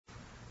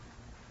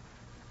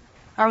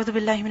أعوذ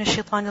بالله من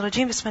الشيطان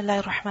الرجيم. بسم الله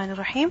الرحمن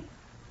الرحيم.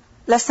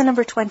 Lesson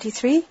number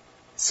 23,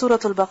 Surah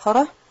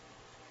Al-Baqarah,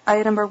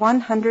 ayah number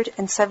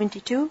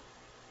 172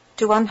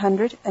 to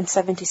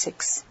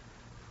 176.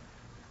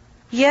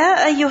 Ya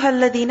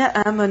ayyuhalladhina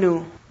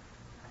amanu.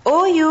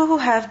 O you who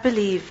have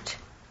believed.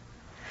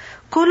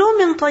 Kulu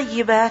min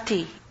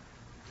tayyibati.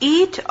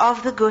 Eat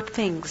of the good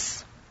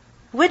things.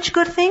 Which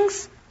good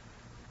things?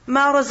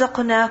 Ma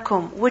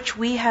razaqnakum, which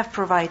we have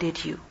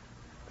provided you.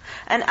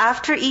 And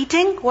after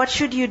eating, what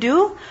should you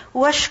do?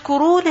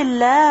 Washkuru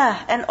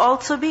lillah, and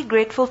also be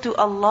grateful to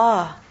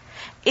Allah.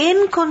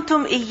 In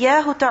kuntum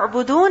iyyahu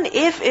ta'budun,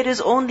 if it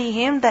is only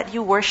Him that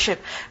you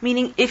worship.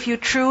 Meaning, if you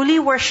truly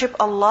worship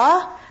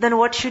Allah, then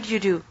what should you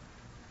do?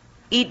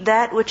 Eat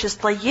that which is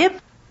tayyib,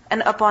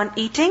 and upon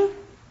eating,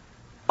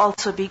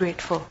 also be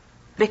grateful.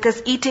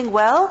 Because eating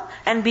well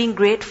and being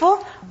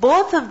grateful,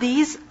 both of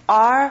these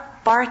are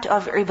part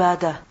of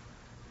ibadah.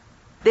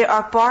 They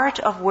are part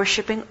of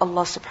worshipping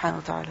Allah subhanahu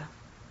wa ta'ala.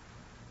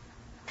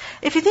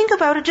 If you think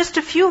about it, just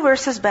a few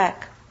verses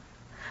back,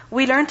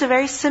 we learned a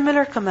very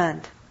similar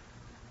command.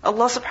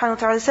 Allah subhanahu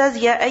wa ta'ala says,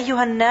 Ya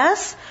ayyuhan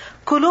nas,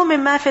 kulu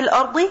mimma fil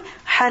ardi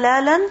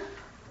halalan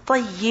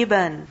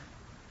tayyiban.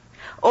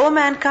 O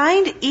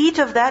mankind, eat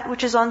of that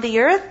which is on the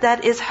earth,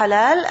 that is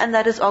halal and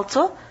that is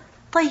also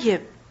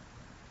tayyib.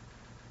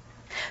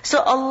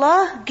 So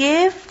Allah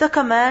gave the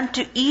command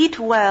to eat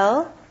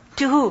well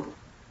to who?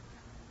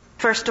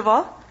 First of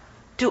all,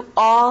 to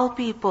all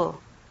people.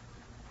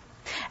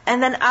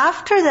 And then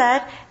after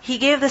that, He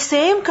gave the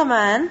same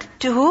command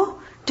to who?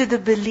 To the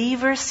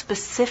believers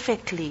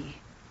specifically.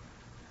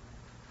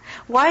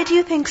 Why do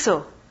you think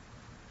so?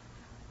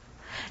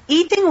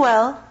 Eating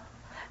well,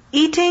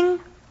 eating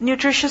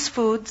nutritious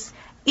foods,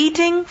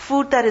 eating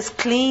food that is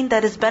clean,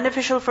 that is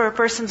beneficial for a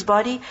person's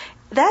body,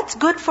 that's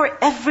good for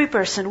every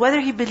person, whether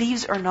he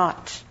believes or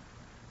not.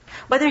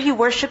 Whether he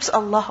worships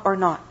Allah or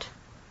not.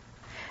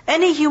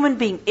 Any human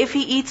being, if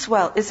he eats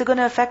well, is it going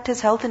to affect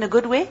his health in a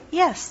good way?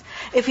 Yes.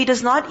 If he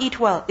does not eat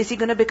well, is he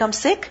going to become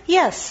sick?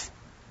 Yes.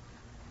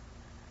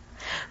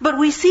 But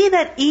we see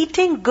that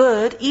eating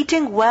good,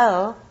 eating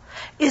well,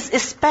 is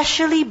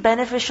especially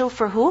beneficial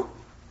for who?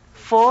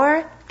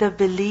 For the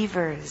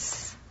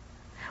believers.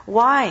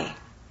 Why?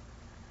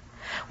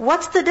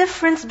 What's the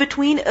difference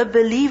between a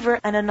believer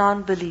and a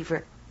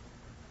non-believer?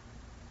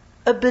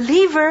 A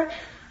believer,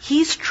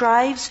 he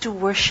strives to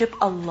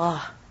worship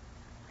Allah.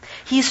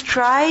 He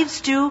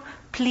strives to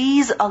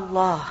please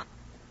Allah.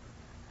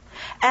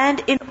 And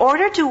in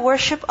order to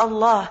worship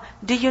Allah,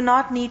 do you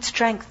not need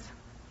strength?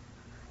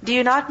 Do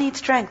you not need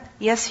strength?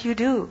 Yes, you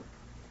do.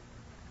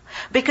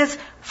 Because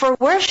for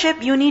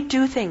worship, you need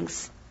two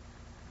things.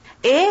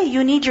 A,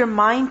 you need your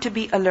mind to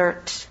be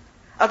alert.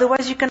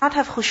 Otherwise, you cannot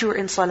have khushu'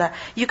 in salah.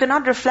 You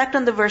cannot reflect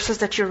on the verses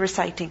that you're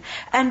reciting.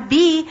 And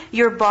B,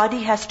 your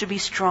body has to be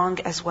strong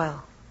as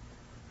well.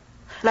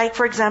 Like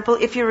for example,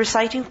 if you're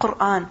reciting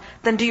Qur'an,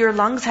 then do your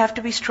lungs have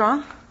to be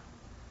strong?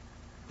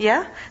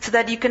 Yeah? So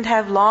that you can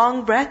have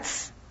long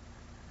breaths?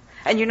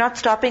 And you're not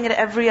stopping at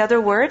every other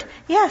word?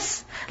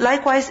 Yes.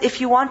 Likewise,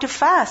 if you want to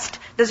fast,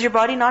 does your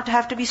body not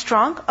have to be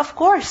strong? Of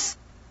course.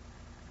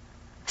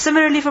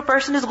 Similarly, if a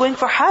person is going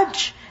for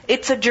Hajj,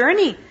 it's a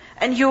journey.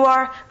 And you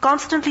are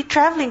constantly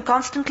traveling,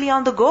 constantly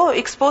on the go,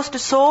 exposed to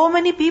so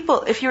many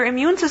people. If your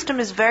immune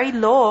system is very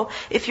low,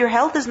 if your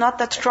health is not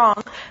that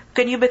strong,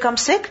 can you become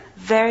sick?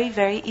 Very,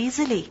 very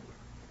easily.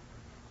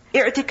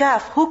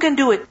 I'tikaf, who can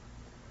do it?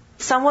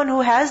 Someone who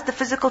has the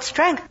physical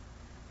strength.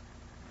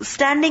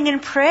 Standing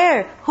in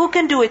prayer, who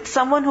can do it?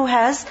 Someone who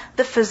has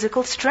the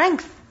physical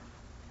strength.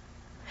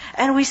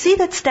 And we see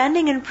that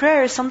standing in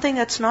prayer is something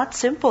that's not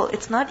simple,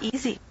 it's not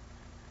easy.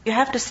 You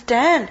have to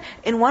stand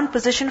in one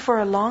position for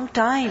a long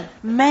time.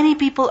 Many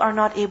people are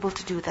not able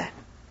to do that.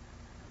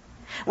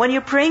 When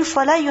you're praying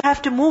salah, you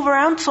have to move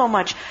around so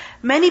much.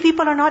 Many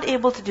people are not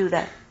able to do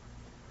that.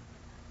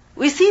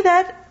 We see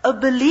that a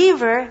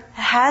believer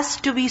has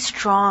to be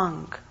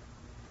strong.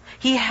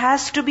 He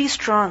has to be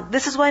strong.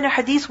 This is why in a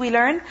hadith we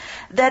learn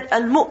that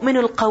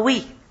al-mu'minul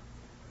qawi,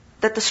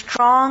 that the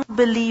strong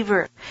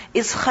believer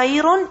is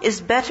khayrun, is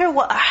better,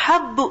 wa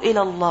ahabbu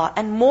ilallah,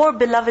 and more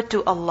beloved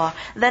to Allah.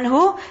 Than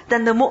who?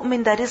 Than the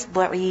mu'min that is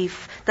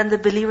da'if, than the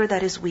believer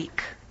that is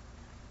weak.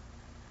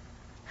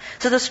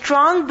 So the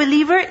strong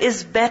believer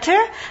is better,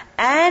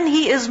 and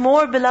he is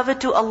more beloved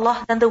to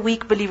Allah than the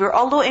weak believer,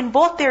 although in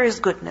both there is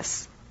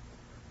goodness.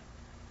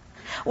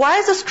 Why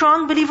is a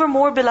strong believer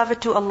more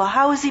beloved to Allah?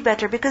 How is he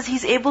better? Because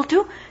he's able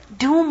to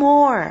do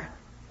more.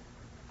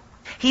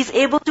 He's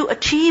able to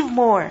achieve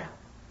more.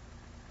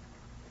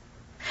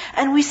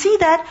 And we see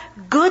that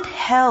good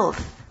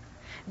health,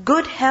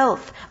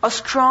 a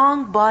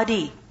strong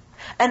body,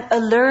 an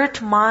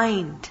alert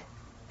mind,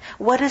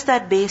 what is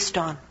that based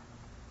on?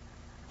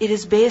 It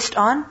is based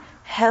on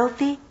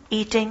healthy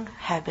eating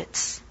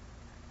habits.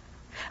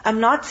 I'm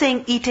not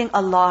saying eating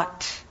a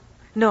lot.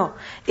 No,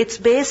 it's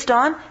based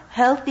on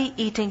healthy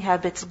eating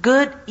habits,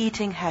 good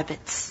eating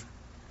habits.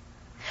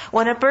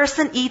 When a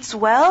person eats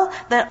well,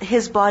 then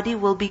his body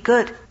will be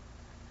good.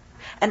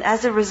 And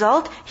as a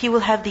result, he will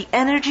have the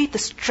energy, the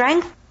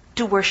strength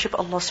to worship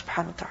Allah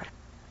subhanahu wa ta'ala.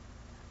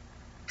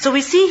 So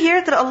we see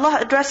here that Allah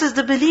addresses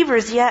the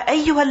believers, Ya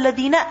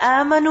ayyuhalladhina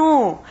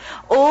amanu,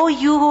 O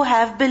you who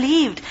have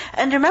believed.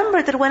 And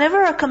remember that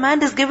whenever a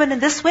command is given in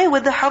this way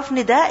with the harf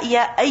nida,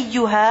 Ya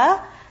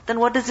ayyuha, then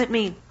what does it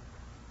mean?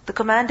 The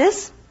command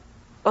is,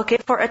 okay,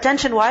 for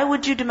attention. Why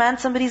would you demand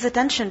somebody's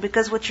attention?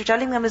 Because what you're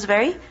telling them is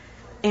very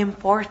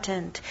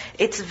important.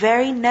 It's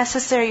very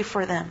necessary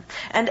for them.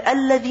 And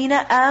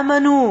alladhina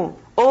amanu,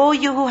 O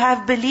you who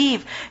have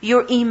believed,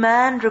 your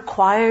iman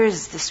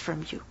requires this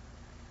from you.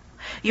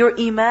 Your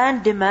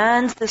iman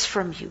demands this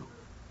from you.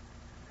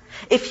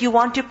 If you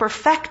want to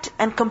perfect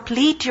and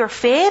complete your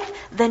faith,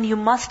 then you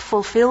must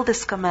fulfill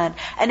this command.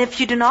 And if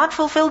you do not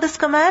fulfill this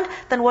command,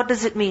 then what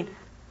does it mean?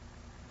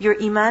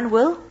 Your iman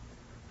will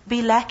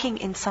be lacking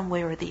in some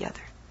way or the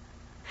other.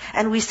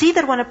 And we see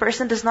that when a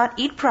person does not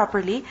eat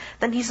properly,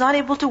 then he's not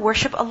able to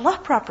worship Allah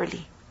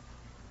properly.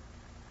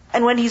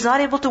 And when he's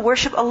not able to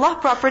worship Allah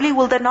properly,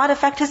 will that not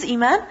affect his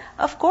iman?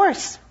 Of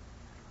course.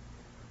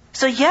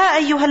 So, Ya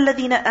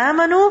ayyuhalladhina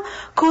amanu,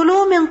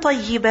 kulu min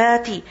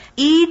tayyibati.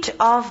 Eat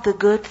of the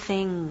good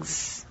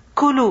things.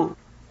 Kulu.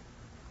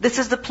 This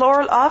is the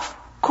plural of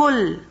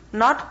kul.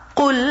 Not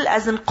qul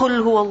as in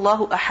qul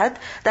huwallahu ahad.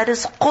 That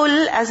is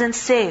qul as in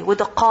say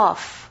with a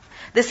qaf.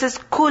 This is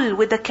kul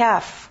with the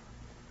kaf.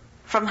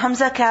 From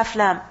Hamza kaf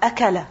lam.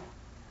 Akala.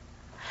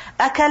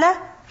 Akala,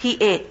 he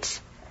ate.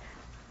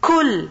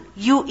 Kul,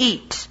 you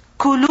eat.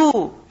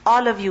 Kulu,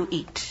 all of you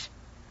eat.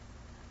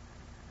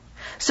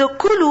 So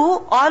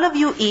kulu, all of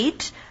you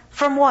eat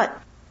from what?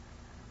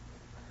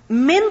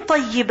 Min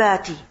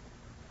tayyibati,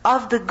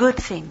 of the good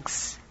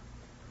things.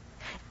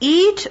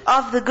 Eat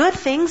of the good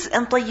things,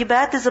 and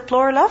tayyibat is a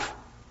plural of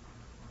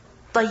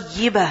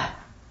tayyibah.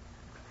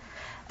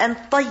 And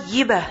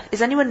tayyibah,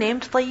 is anyone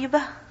named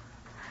Tayyibah?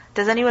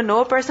 Does anyone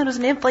know a person who's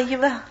named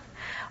Tayyibah?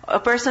 A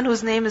person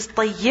whose name is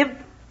Tayyib?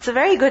 It's a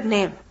very good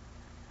name.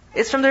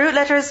 It's from the root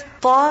letters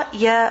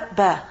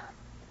Ta-ya-ba.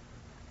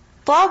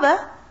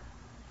 Taba,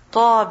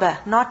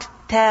 Taba, not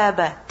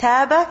Taba.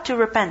 Taba, to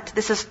repent.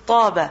 This is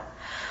Taba.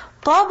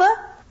 Taba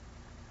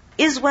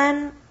is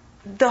when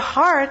the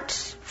heart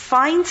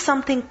finds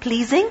something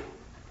pleasing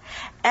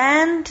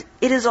and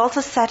it is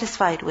also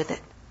satisfied with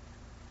it.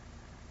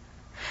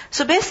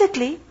 So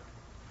basically,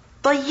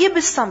 Tayyib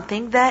is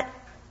something that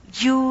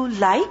you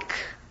like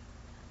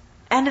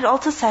and it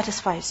also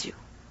satisfies you.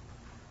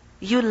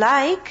 You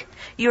like,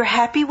 you're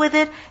happy with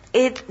it,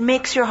 it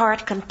makes your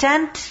heart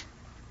content.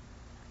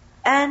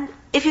 And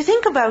if you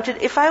think about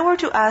it, if I were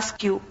to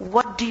ask you,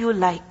 what do you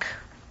like?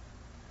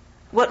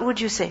 What would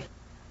you say?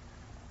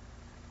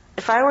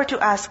 If I were to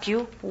ask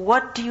you,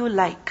 what do you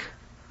like?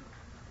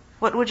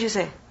 What would you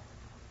say?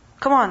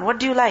 Come on, what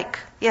do you like?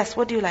 Yes,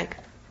 what do you like?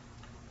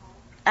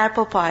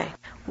 Apple pie.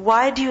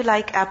 Why do you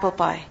like apple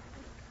pie?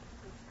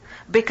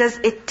 Because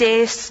it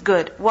tastes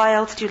good. Why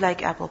else do you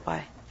like apple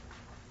pie?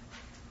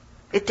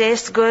 It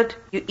tastes good,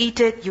 you eat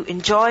it, you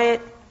enjoy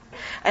it.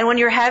 And when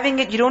you're having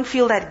it, you don't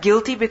feel that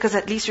guilty because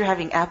at least you're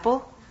having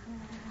apple.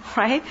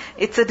 Right?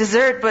 It's a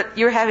dessert, but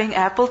you're having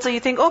apple, so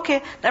you think,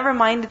 okay, never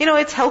mind.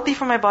 It's healthy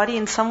for my body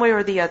in some way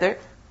or the other.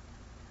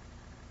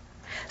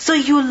 So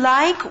you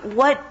like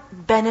what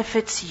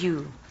benefits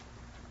you.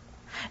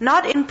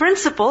 Not in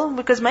principle,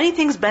 because many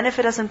things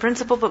benefit us in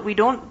principle, but we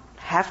don't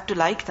have to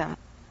like them.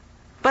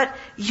 But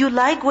you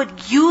like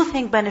what you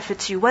think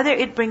benefits you, whether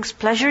it brings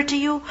pleasure to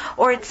you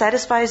or it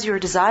satisfies your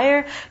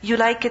desire. You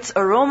like its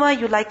aroma,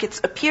 you like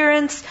its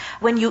appearance.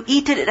 When you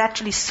eat it, it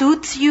actually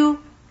suits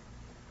you.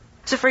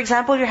 So for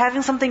example, you're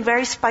having something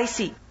very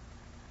spicy.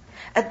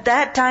 At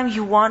that time,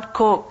 you want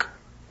Coke.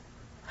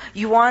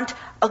 You want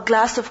a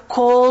glass of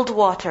cold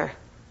water.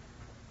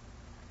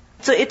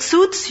 So it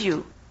suits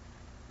you.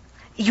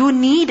 You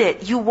need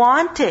it. You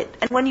want it.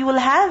 And when you will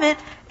have it,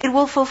 it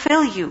will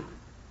fulfill you.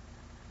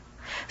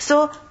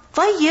 So,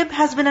 tayyib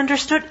has been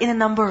understood in a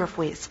number of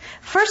ways.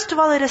 First of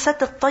all, it is said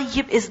that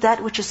tayyib is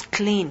that which is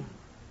clean.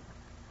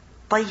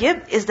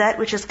 Tayyib is that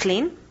which is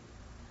clean.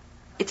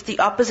 It's the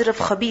opposite of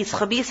khabith.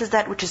 Khabith is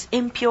that which is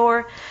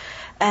impure.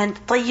 And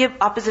tayyib,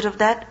 opposite of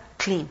that,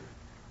 clean.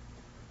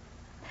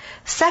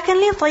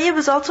 Secondly, tayyib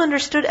is also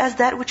understood as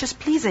that which is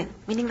pleasing.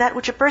 Meaning that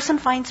which a person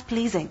finds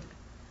pleasing.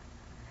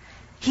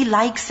 He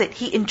likes it.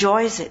 He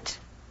enjoys it.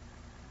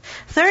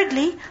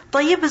 Thirdly,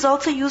 tayyib is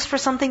also used for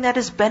something that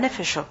is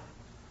beneficial.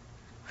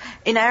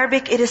 In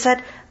Arabic, it is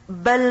said,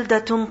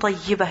 بَلْدَةٌ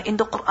طَيِّبَةٌ. In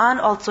the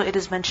Quran also it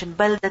is mentioned,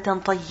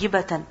 بَلْدَةً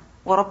طَيِّبَةً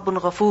وَرَبٌّ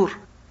غَفُورٌ.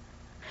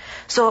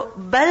 So,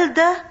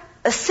 balda,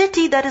 a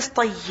city that is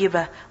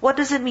tayyibah. What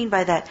does it mean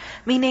by that?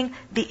 Meaning,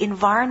 the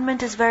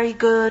environment is very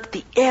good,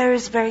 the air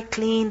is very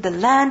clean, the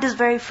land is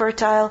very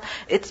fertile,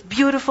 it's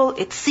beautiful,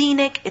 it's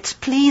scenic, it's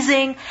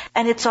pleasing,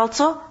 and it's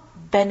also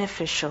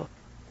beneficial.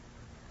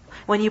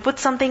 When you put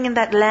something in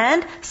that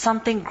land,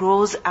 something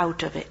grows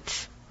out of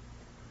it.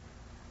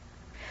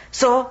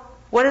 So,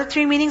 what are the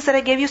three meanings that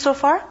I gave you so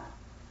far?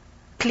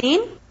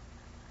 Clean,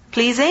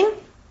 pleasing,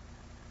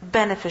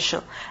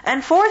 beneficial.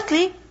 And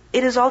fourthly,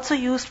 it is also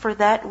used for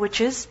that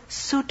which is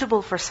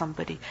suitable for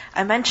somebody.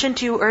 I mentioned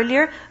to you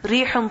earlier,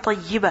 rihun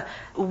tayyiba,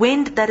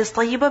 wind that is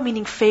tayyiba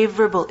meaning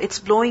favorable. It's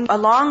blowing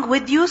along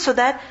with you so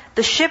that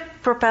the ship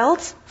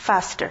propels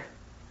faster.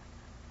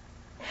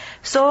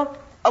 So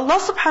Allah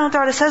subhanahu wa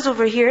ta'ala says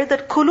over here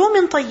that kulu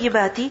min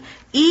tayyibati,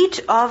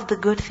 eat of the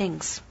good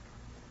things.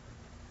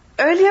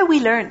 Earlier we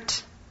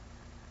learned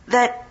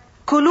that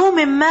kulu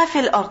mimma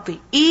fil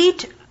ardi,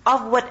 eat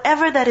of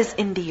whatever that is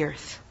in the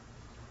earth.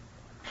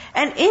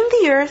 And in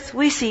the earth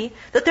we see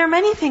that there are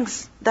many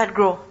things that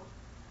grow.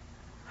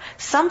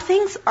 Some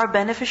things are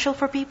beneficial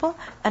for people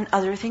and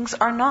other things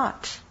are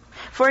not.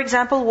 For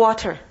example,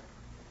 water.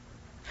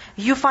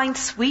 You find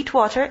sweet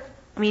water,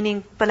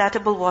 meaning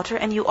palatable water,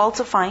 and you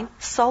also find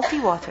salty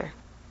water.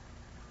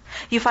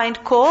 You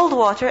find cold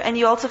water and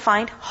you also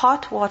find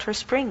hot water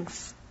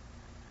springs.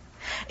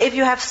 If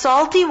you have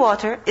salty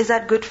water, is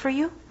that good for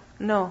you?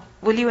 No.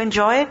 Will you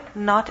enjoy it?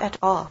 Not at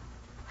all.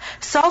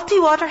 Salty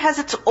water has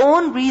its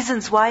own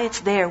reasons why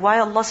it's there, why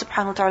Allah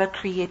subhanahu wa ta'ala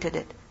created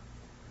it.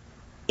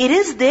 It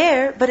is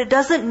there, but it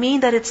doesn't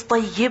mean that it's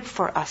tayyib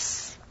for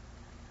us.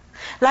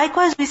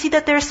 Likewise, we see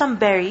that there are some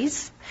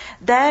berries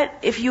that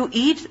if you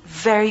eat,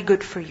 very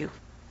good for you.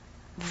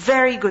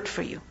 Very good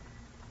for you.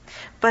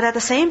 But at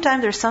the same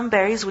time, there are some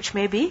berries which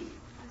may be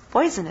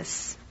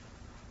poisonous.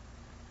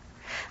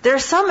 There are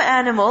some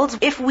animals,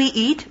 if we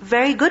eat,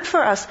 very good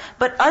for us.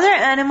 But other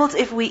animals,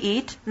 if we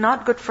eat,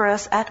 not good for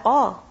us at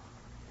all.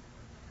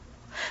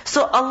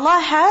 So Allah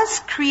has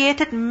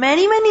created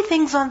many, many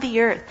things on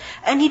the earth.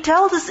 And He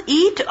tells us,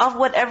 eat of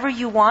whatever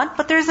you want,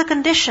 but there's a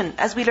condition,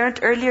 as we learned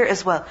earlier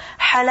as well.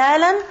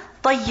 Halalan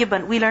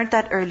tayyiban. We learned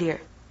that earlier.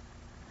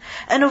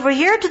 And over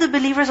here to the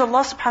believers,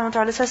 Allah subhanahu wa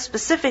ta'ala says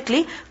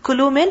specifically,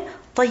 kulu min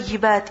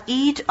tayyibat,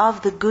 eat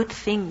of the good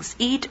things,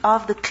 eat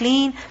of the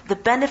clean, the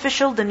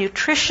beneficial, the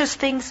nutritious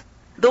things,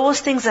 those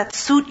things that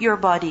suit your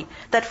body,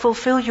 that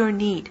fulfill your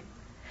need.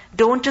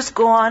 Don't just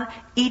go on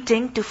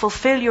eating to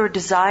fulfill your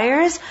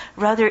desires,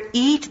 rather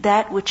eat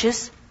that which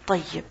is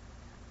tayyib.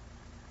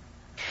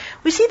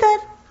 We see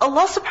that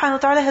Allah subhanahu wa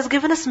ta'ala has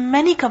given us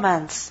many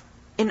commands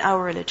in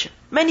our religion.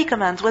 Many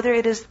commands, whether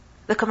it is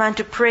the command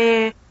to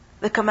pray,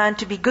 the command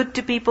to be good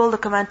to people, the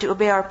command to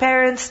obey our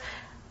parents.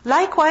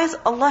 Likewise,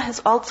 Allah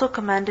has also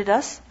commanded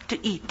us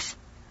to eat.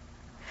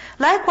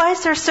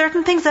 Likewise, there are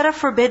certain things that are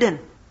forbidden.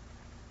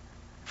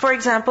 For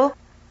example,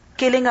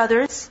 killing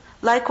others.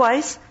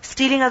 Likewise,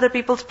 stealing other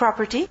people's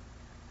property.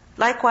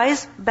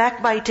 Likewise,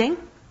 backbiting.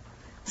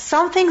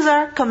 Some things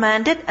are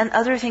commanded and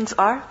other things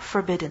are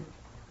forbidden.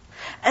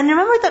 And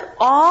remember that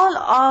all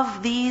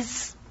of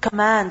these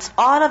commands,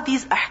 all of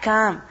these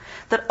ahkam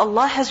that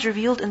Allah has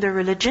revealed in the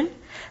religion,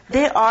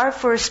 they are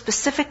for a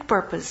specific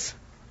purpose.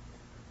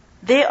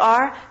 They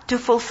are to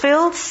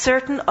fulfill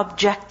certain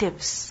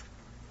objectives.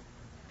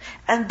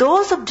 And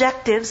those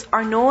objectives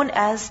are known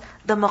as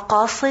the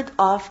maqasid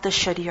of the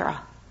Sharia.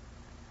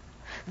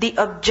 The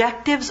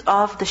objectives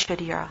of the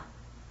Sharia.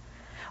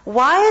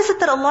 Why is it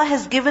that Allah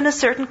has given a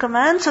certain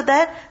command? So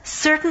that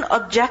certain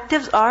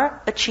objectives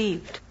are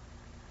achieved.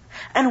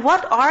 And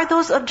what are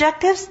those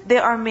objectives? They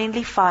are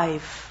mainly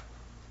 5.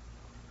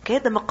 Okay,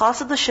 the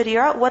maqasid of the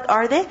Sharia, what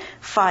are they?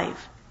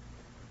 5.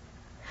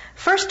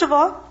 First of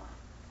all,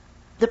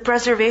 the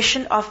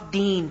preservation of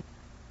deen.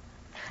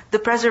 The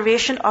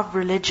preservation of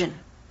religion.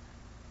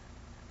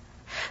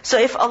 So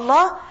if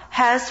Allah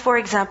has, for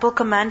example,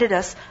 commanded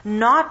us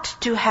not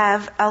to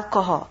have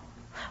alcohol.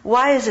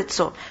 Why is it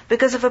so?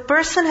 Because if a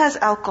person has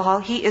alcohol,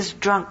 he is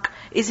drunk.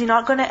 Is he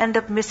not going to end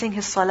up missing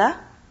his salah?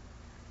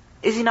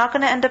 Is he not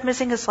going to end up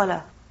missing his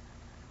salah?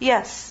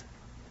 Yes.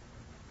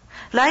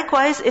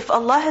 Likewise, if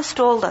Allah has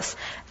told us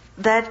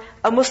that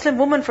a Muslim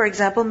woman, for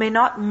example, may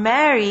not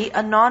marry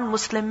a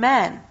non-Muslim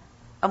man.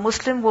 A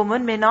Muslim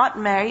woman may not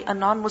marry a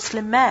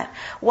non-Muslim man.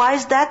 Why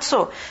is that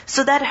so?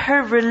 So that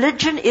her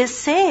religion is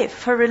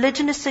safe. Her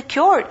religion is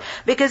secured.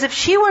 Because if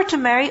she were to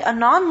marry a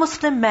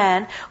non-Muslim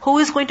man who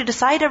is going to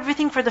decide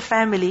everything for the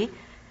family,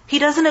 he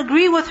doesn't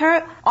agree with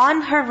her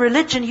on her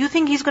religion, you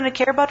think he's going to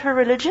care about her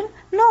religion?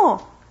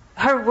 No.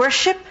 Her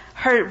worship,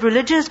 her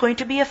religion is going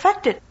to be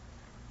affected.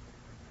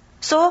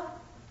 So,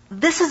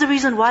 this is the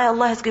reason why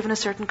Allah has given us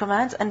certain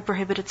commands and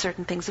prohibited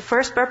certain things. The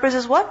first purpose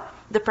is what?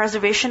 The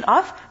preservation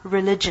of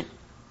religion.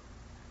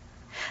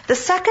 The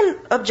second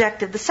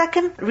objective, the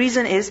second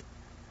reason is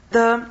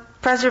the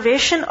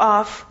preservation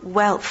of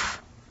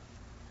wealth.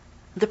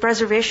 The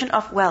preservation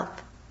of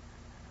wealth.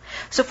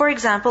 So for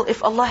example,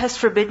 if Allah has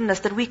forbidden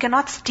us that we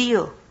cannot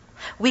steal,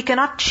 we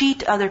cannot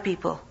cheat other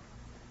people.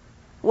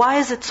 Why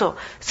is it so?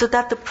 So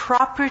that the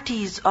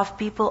properties of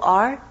people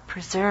are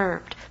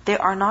preserved. They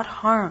are not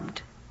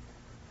harmed.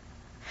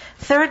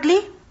 Thirdly,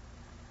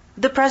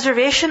 the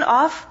preservation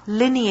of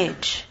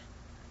lineage.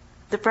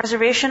 The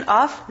preservation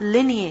of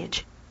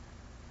lineage.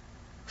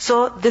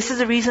 So this is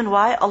the reason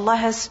why Allah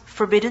has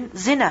forbidden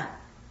zina.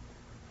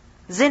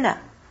 Zina.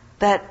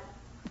 That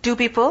two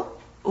people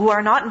who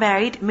are not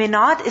married may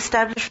not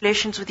establish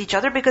relations with each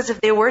other, because if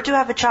they were to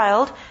have a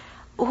child,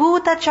 who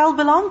would that child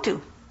belong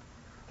to?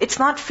 It's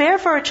not fair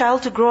for a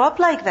child to grow up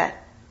like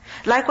that.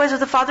 Likewise, if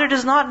the father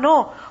does not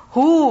know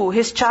who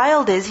his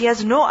child is, he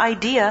has no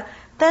idea,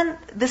 then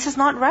this is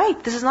not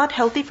right. This is not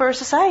healthy for a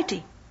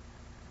society.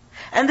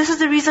 And this is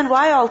the reason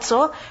why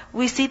also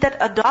we see that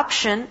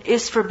adoption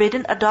is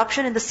forbidden.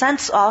 Adoption in the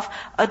sense of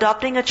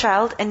adopting a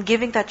child and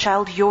giving that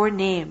child your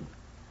name.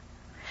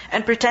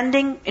 And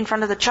pretending in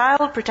front of the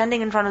child,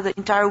 pretending in front of the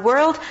entire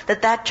world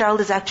that that child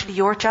is actually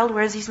your child,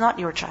 whereas he's not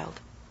your child.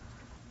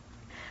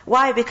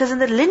 Why? Because in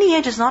the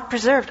lineage is not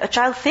preserved. A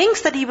child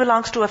thinks that he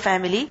belongs to a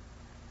family,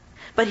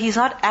 but he's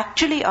not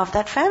actually of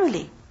that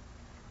family.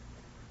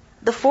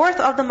 The fourth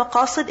of the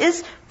maqasid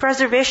is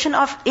preservation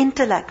of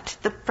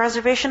intellect, the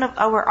preservation of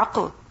our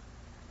aql.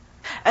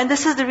 And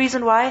this is the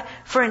reason why,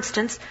 for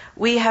instance,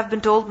 we have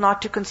been told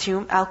not to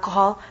consume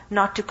alcohol,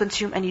 not to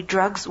consume any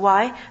drugs.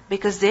 Why?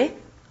 Because they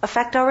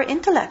affect our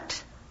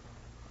intellect.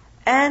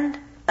 And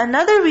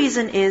another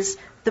reason is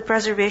the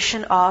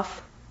preservation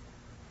of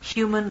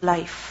human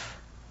life.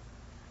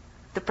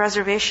 The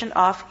preservation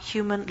of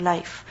human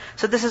life.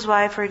 So this is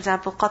why, for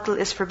example, qatl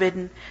is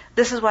forbidden.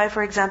 This is why,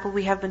 for example,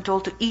 we have been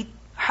told to eat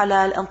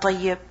halal and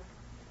tayyib.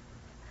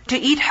 To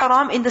eat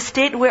haram in the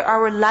state where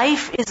our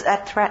life is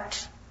at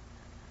threat.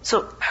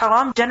 So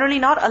haram generally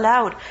not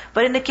allowed.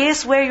 But in the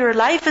case where your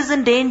life is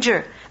in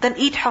danger, then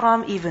eat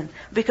haram even.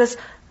 Because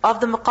of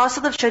the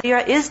maqasid of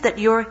Sharia is that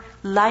your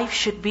life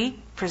should be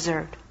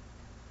preserved.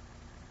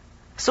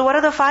 So what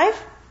are the five?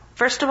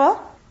 First of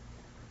all,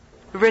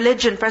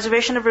 religion,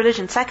 preservation of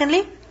religion.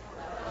 Secondly,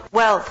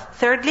 wealth.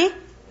 Thirdly,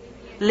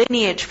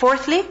 lineage.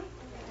 Fourthly,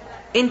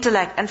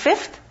 intellect. And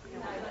fifth,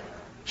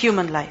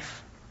 human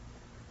life.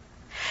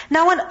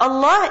 Now when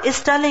Allah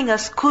is telling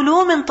us,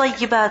 كُلُوا مِن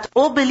طَيِّبَاتِ,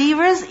 O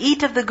believers,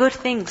 eat of the good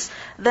things,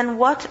 then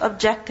what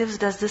objectives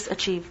does this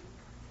achieve?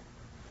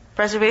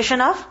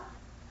 Preservation of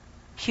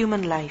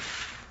human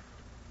life.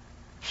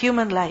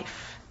 Human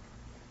life.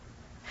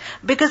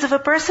 Because if a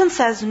person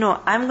says, no,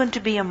 I'm going to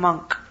be a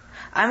monk,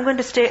 I'm going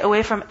to stay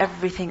away from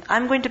everything,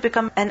 I'm going to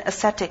become an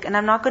ascetic, and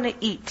I'm not going to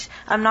eat,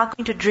 I'm not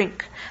going to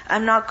drink,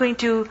 I'm not going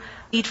to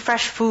eat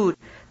fresh food,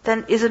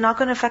 then is it not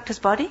going to affect his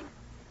body?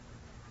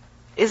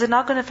 Is it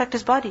not going to affect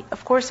his body?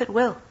 Of course it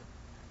will.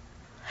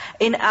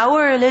 In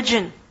our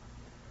religion,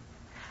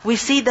 we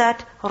see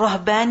that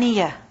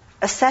rahbaniyah,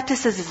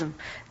 asceticism,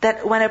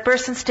 that when a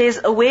person stays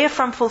away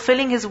from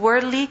fulfilling his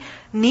worldly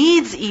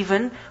needs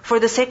even for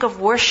the sake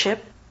of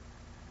worship,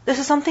 this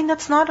is something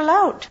that's not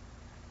allowed.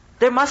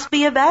 There must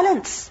be a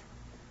balance.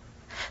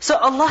 So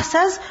Allah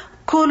says,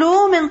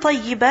 كُلُوا مِن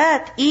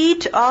طَيِّبَاتِ,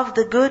 eat of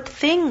the good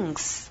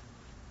things.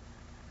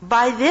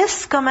 By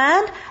this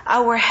command,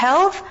 our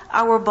health,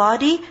 our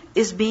body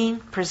is being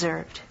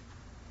preserved.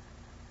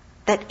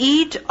 That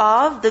eat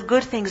of the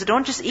good things.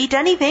 Don't just eat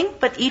anything,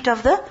 but eat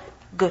of the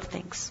good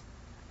things.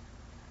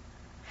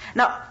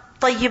 Now,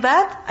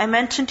 tayyibat, I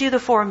mentioned to you the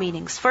four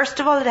meanings. First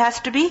of all, it has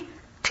to be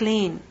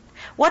clean.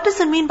 What does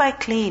it mean by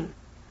clean?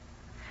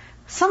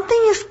 Something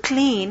is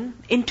clean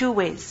in two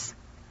ways.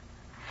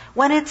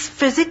 When it's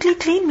physically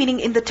clean, meaning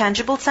in the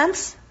tangible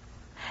sense,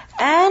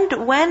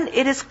 and when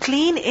it is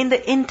clean in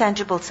the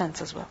intangible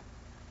sense as well.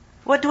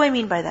 What do I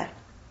mean by that?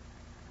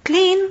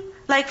 Clean,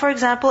 like for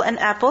example, an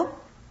apple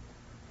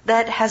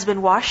that has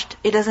been washed.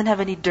 It doesn't have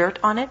any dirt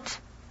on it.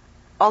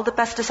 All the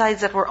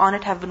pesticides that were on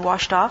it have been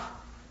washed off.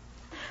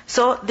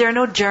 So there are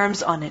no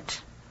germs on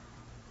it.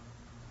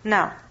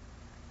 Now,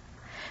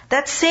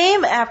 that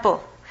same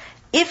apple,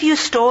 if you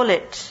stole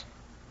it,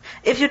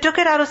 if you took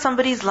it out of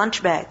somebody's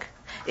lunch bag,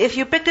 if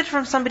you picked it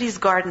from somebody's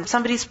garden,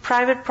 somebody's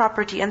private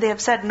property, and they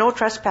have said no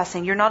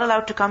trespassing, you're not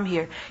allowed to come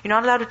here, you're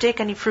not allowed to take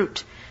any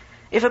fruit.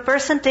 If a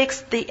person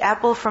takes the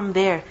apple from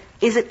there,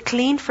 is it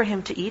clean for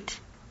him to eat?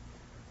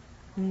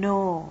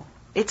 No,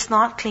 it's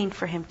not clean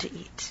for him to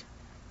eat.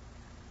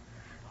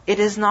 It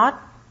is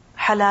not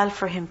halal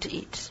for him to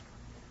eat.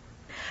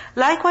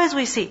 Likewise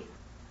we see,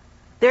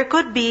 there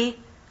could be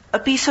a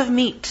piece of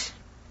meat.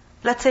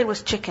 Let's say it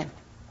was chicken.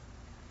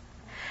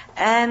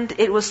 And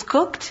it was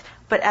cooked,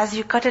 but as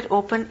you cut it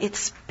open,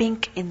 it's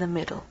pink in the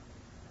middle.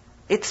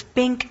 It's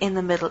pink in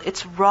the middle.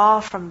 It's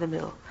raw from the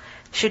middle.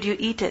 Should you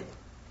eat it?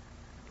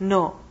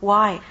 No.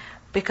 Why?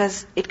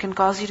 Because it can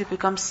cause you to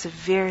become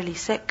severely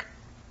sick.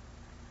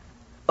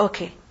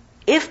 Okay.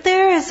 If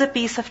there is a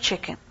piece of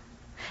chicken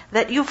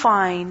that you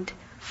find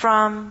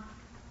from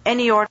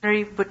any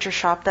ordinary butcher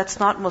shop that's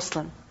not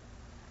Muslim,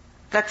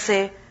 let's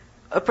say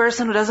a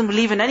person who doesn't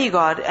believe in any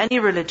God, any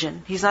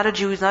religion, he's not a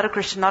Jew, he's not a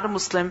Christian, not a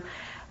Muslim,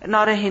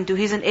 not a Hindu,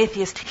 he's an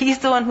atheist. He's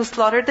the one who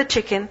slaughtered the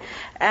chicken,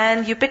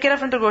 and you pick it up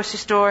from the grocery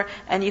store,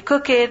 and you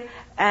cook it,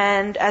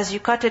 and as you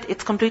cut it,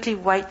 it's completely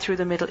white through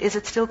the middle. Is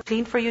it still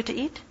clean for you to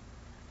eat?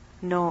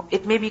 No.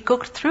 It may be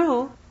cooked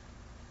through.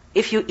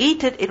 If you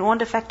eat it, it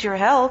won't affect your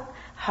health.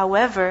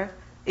 However,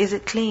 is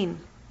it clean?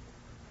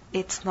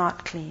 It's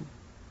not clean.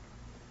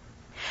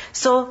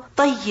 So,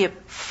 tayyib,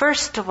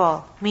 first of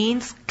all,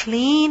 means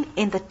clean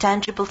in the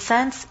tangible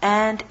sense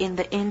and in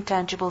the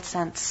intangible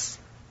sense.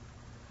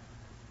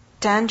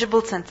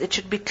 Tangible sense, it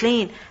should be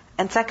clean.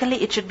 And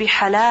secondly, it should be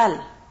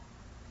halal.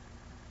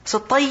 So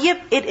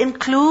tayyib, it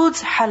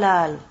includes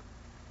halal.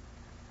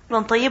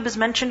 When tayyib is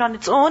mentioned on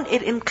its own,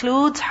 it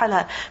includes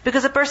halal.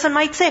 Because a person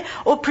might say,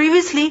 oh,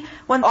 previously,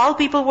 when all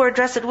people were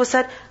addressed, it was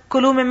said,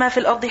 كُلُوا مِمَّا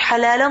فِي الْأَرْضِ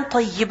حَلَالًا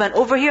طَيِّبًا.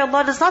 Over here,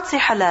 Allah does not say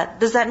halal.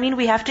 Does that mean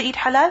we have to eat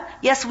halal?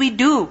 Yes, we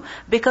do.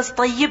 Because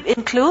tayyib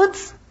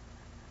includes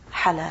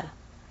halal.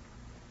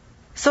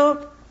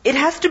 So, it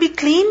has to be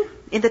clean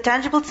in the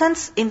tangible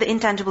sense, in the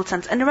intangible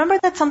sense. And remember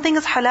that something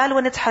is halal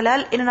when it's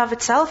halal in and of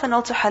itself, and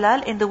also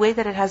halal in the way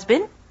that it has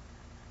been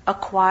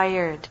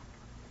acquired.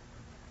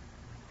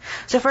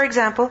 So for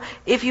example,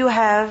 if you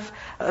have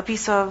a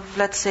piece of,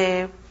 let's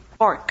say,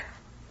 pork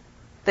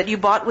that you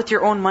bought with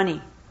your own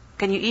money,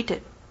 can you eat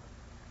it?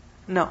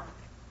 No.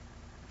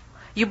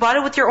 You bought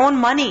it with your own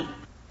money.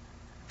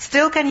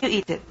 Still can you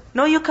eat it?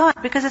 No, you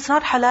can't, because it's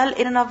not halal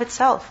in and of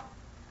itself.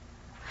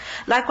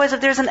 Likewise, if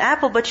there's an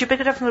apple, but you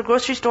picked it up from the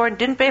grocery store and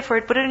didn't pay for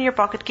it, put it in your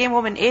pocket, came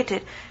home and ate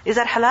it, is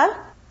that halal?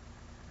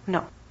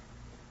 No.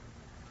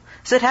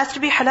 So it has to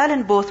be halal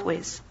in both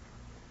ways.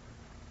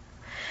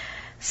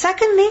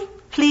 Secondly,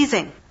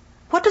 pleasing.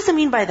 What does it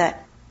mean by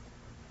that?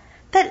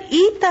 That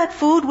eat that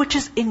food which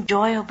is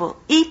enjoyable.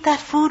 Eat that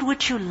food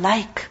which you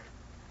like.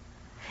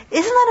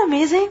 Isn't that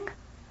amazing?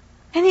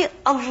 And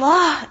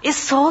Allah is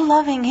so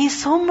loving,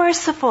 He's so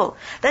merciful,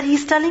 that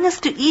He's telling us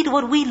to eat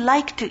what we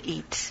like to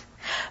eat.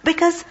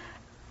 Because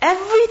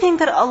everything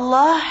that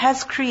Allah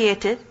has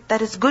created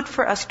that is good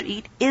for us to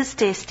eat is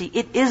tasty,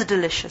 it is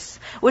delicious.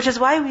 Which is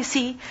why we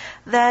see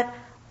that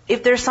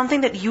if there's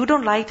something that you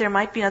don't like, there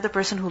might be another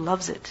person who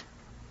loves it.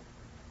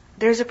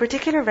 There's a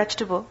particular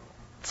vegetable,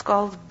 it's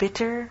called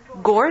bitter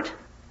gourd.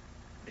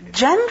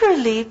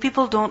 Generally,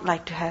 people don't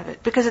like to have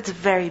it because it's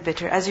very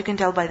bitter, as you can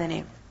tell by the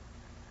name.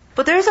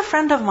 But there is a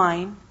friend of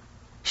mine,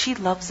 she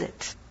loves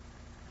it.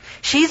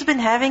 She's been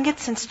having it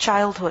since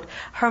childhood.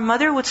 Her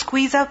mother would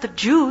squeeze out the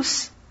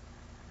juice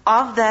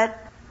of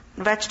that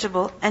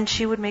vegetable and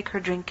she would make her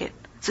drink it.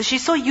 So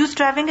she's so used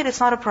to having it, it's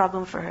not a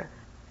problem for her.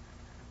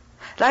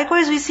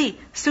 Likewise, we see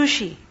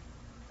sushi.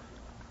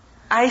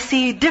 I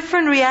see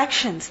different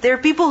reactions. There are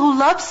people who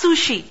love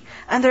sushi,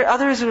 and there are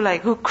others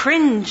who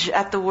cringe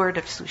at the word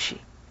of sushi.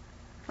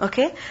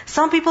 Okay?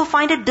 Some people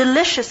find it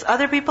delicious,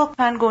 other people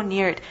can't go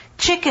near it.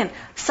 Chicken,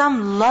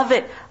 some love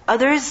it,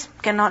 others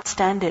cannot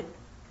stand it.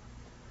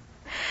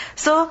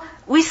 So,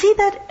 we see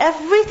that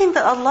everything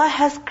that Allah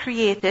has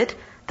created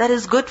that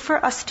is good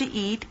for us to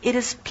eat, it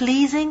is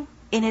pleasing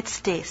in its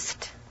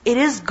taste. It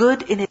is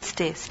good in its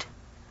taste.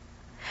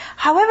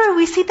 However,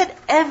 we see that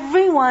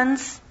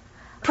everyone's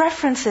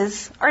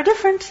preferences are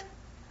different.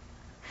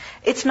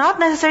 It's not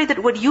necessary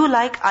that what you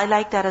like, I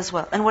like that as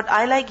well. And what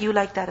I like, you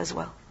like that as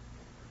well.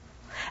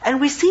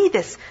 And we see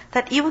this,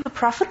 that even the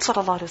Prophet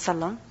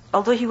ﷺ,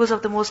 although he was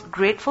of the most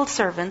grateful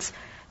servants,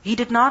 he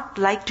did not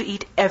like to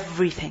eat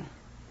everything.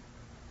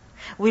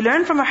 We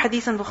learn from a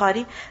hadith in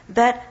Bukhari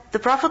that the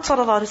Prophet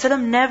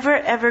ﷺ never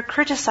ever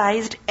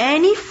criticized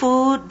any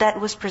food that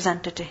was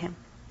presented to him.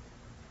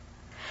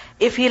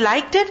 If he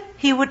liked it,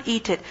 he would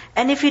eat it.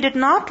 And if he did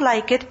not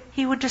like it,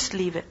 he would just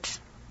leave it.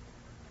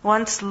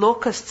 Once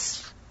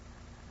locusts,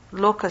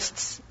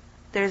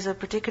 there's a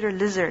particular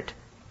lizard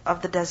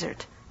of the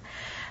desert.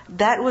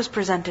 That was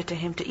presented to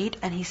him to eat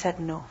and he said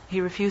no. He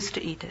refused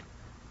to eat it.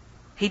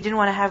 He didn't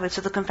want to have it.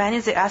 So the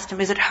companions, they asked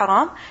him, is it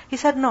haram? He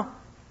said no.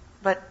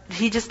 But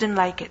he just didn't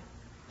like it.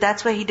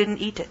 That's why he didn't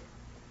eat it.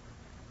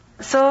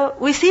 So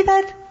we see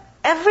that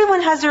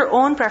everyone has their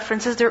own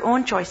preferences, their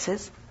own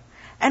choices.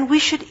 And we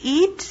should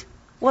eat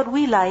what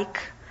we like.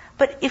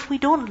 But if we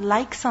don't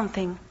like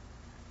something,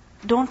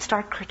 don't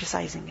start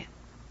criticizing it.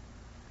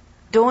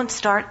 Don't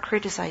start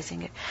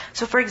criticizing it.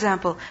 So for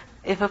example,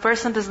 if a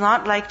person does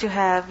not like to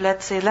have,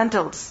 let's say,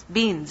 lentils,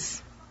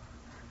 beans,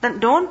 then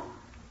don't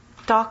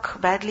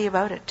talk badly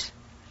about it.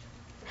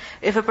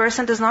 If a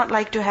person does not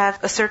like to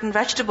have a certain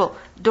vegetable,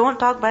 don't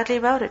talk badly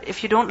about it.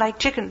 If you don't like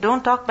chicken,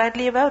 don't talk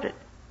badly about it.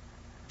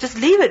 Just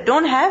leave it.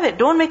 Don't have it.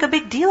 Don't make a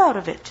big deal out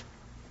of it.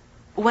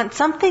 When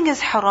something is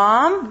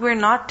haram, we're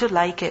not to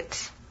like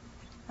it.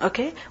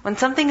 Okay? When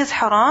something is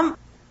haram,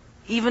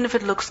 even if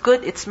it looks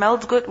good, it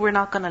smells good, we're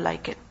not going to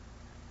like it.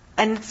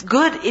 And it's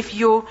good if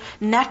you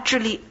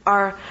naturally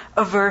are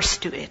averse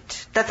to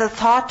it. That the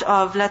thought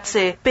of, let's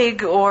say,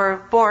 pig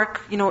or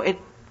pork, it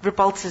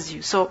repulses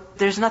you. So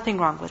there's nothing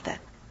wrong with that.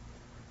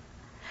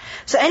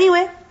 So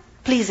anyway,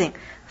 pleasing.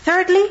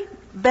 Thirdly,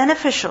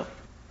 beneficial.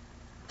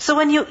 So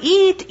when you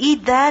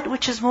eat that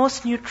which is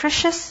most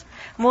nutritious,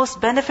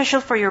 most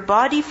beneficial for your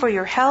body, for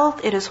your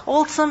health. It is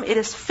wholesome. It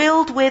is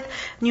filled with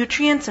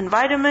nutrients and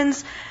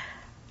vitamins.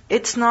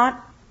 It's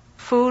not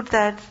food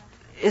that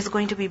is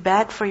going to be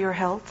bad for your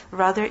health.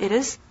 Rather, it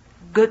is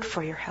good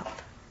for your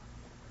health.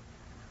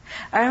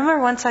 I remember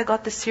once I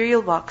got the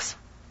cereal box.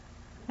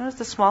 It was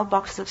the small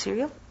boxes of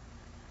cereal.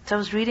 So I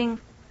was reading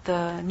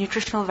the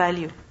nutritional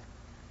value.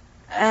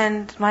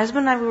 And my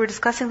husband and I, we were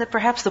discussing that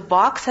perhaps the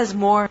box has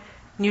more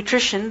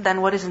nutrition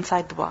than what is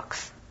inside the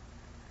box.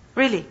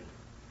 Really.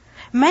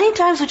 Many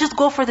times we just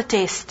go for the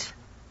taste.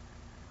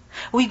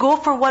 We go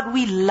for what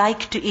we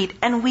like to eat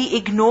and we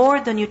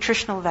ignore the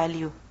nutritional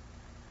value.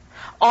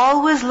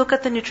 Always look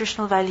at the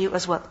nutritional value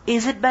as well.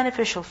 Is it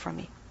beneficial for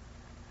me?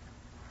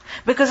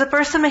 Because a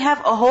person may have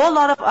a whole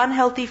lot of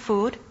unhealthy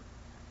food,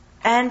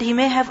 and he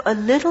may have a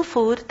little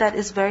food that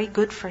is very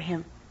good for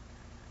him.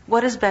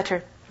 What is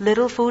better?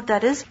 Little food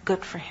that is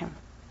good for him.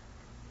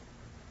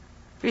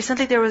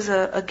 Recently there was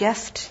a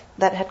guest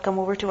that had come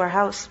over to our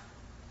house,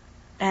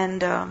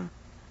 and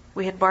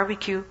we had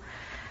barbecue,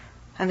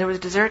 and there was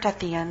dessert at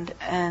the end,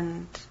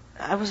 and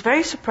I was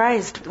very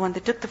surprised when they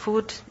took the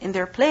food in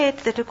their plate.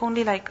 They took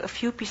only like a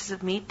few pieces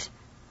of meat,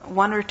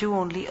 one or two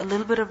only, a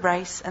little bit of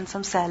rice and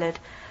some salad.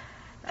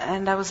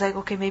 And I was like,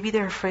 okay, maybe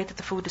they're afraid that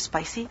the food is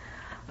spicy,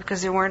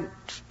 because they weren't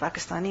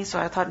Pakistani, so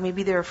I thought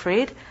maybe they're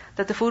afraid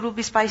that the food will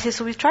be spicy.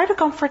 So we tried to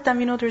comfort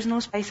them, there's no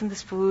spice in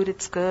this food,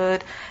 it's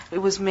good. It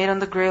was made on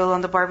the grill,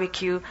 on the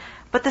barbecue.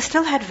 But they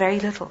still had very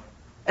little.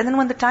 And then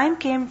when the time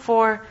came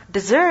for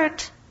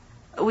dessert,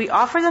 we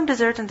offered them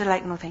dessert and they're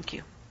like, no thank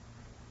you.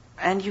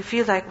 And you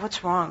feel like,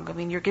 what's wrong? I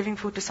mean, you're giving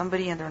food to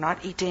somebody and they're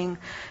not eating.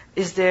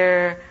 Is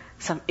there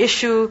some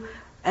issue?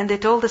 And they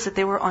told us that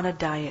they were on a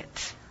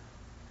diet.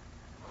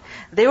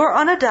 They were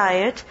on a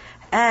diet,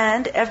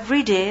 and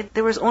every day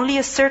there was only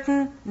a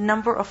certain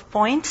number of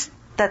points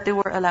that they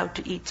were allowed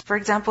to eat. For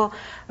example,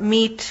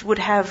 meat would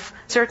have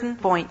certain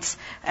points,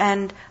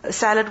 and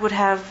salad would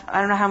have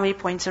I don't know how many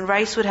points, and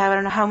rice would have I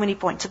don't know how many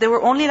points. So they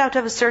were only allowed to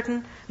have a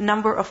certain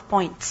number of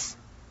points.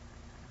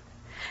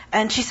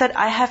 And she said,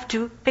 I have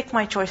to pick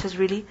my choices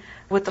really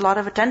with a lot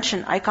of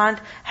attention. I can't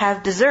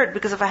have dessert,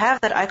 because if I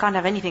have that, I can't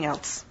have anything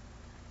else.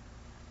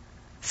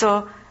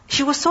 So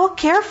she was so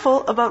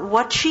careful about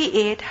what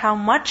she ate, how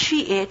much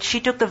she ate.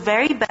 She took the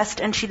very best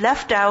and she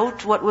left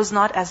out what was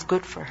not as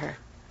good for her.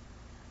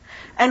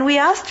 And we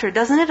asked her,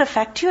 doesn't it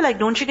affect you? Like,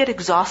 don't you get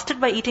exhausted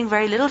by eating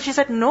very little? She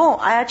said, no,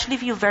 I actually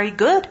feel very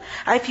good.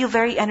 I feel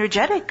very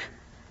energetic.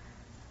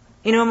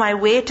 My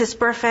weight is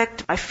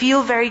perfect. I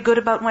feel very good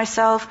about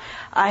myself.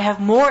 I have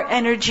more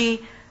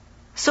energy.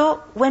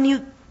 So when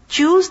you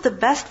choose the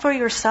best for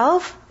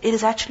yourself, it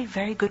is actually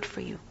very good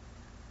for you.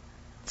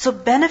 So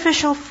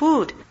beneficial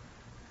food.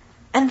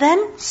 And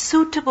then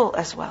suitable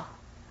as well.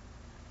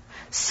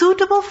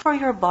 Suitable for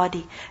your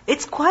body.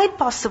 It's quite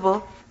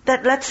possible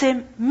that, let's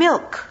say,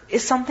 milk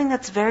is something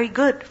that's very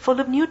good, full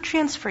of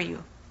nutrients for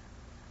you.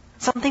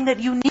 Something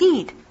that you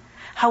need.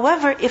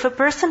 However, if a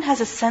person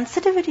has a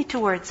sensitivity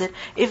towards it,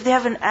 if they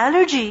have an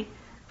allergy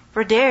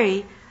for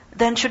dairy,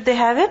 then should they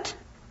have it?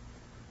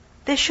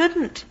 They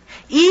shouldn't.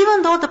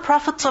 Even though the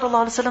Prophet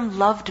ﷺ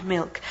loved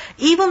milk,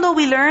 even though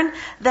we learn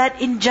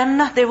that in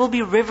Jannah there will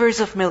be rivers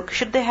of milk,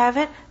 should they have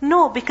it?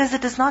 No, because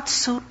it does not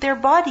suit their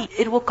body.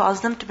 It will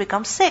cause them to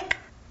become sick.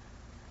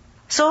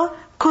 So,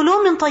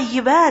 كُلُوا مِن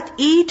طَيِّبَاتٍ,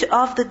 eat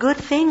of the good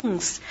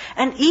things.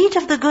 And eat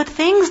of the good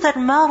things that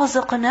مَا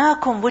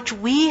رَزَقْنَاكُمْ, which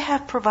we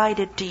have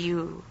provided to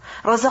you.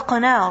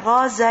 رَزَقْنَا,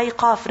 را, زَي,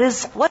 قاف,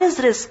 rizq. What is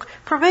rizq?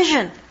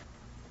 Provision.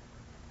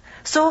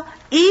 So,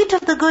 eat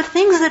of the good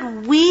things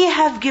that we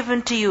have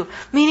given to you.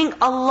 Meaning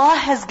Allah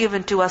has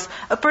given to us.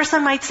 A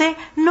person might say,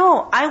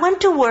 no, I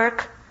went to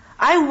work.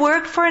 I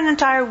worked for an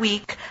entire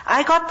week.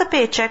 I got the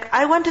paycheck.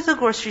 I went to the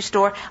grocery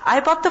store. I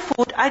bought the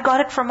food. I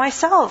got it for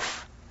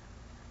myself.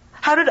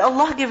 How did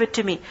Allah give it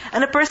to me?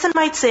 And a person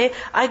might say,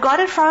 I got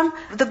it from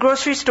the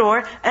grocery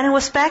store and it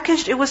was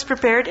packaged, it was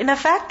prepared in a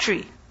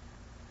factory.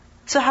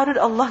 So how did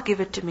Allah give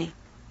it to me?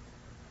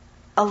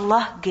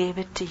 Allah gave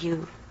it to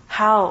you.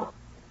 How?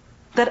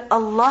 That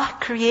Allah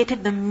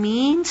created the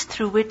means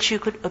through which you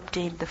could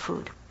obtain the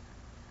food.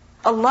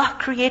 Allah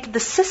created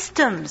the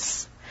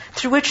systems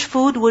through which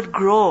food would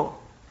grow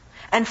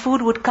and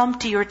food would come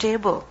to your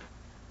table,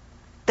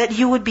 that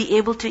you would be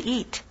able to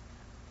eat.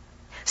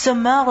 So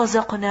مَا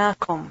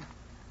رَزَقْنَاكُمْ,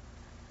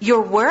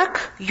 your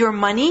work, your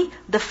money,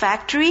 the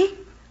factory,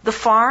 the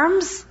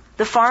farms,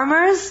 the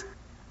farmers,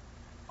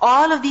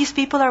 all of these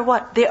people are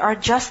what? They are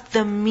just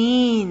the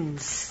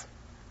means.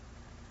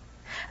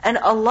 And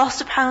Allah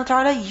subhanahu wa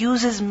ta'ala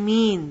uses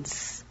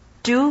means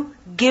to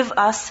give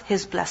us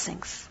His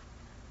blessings.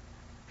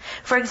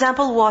 For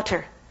example,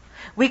 water.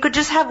 We could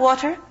just have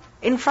water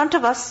in front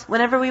of us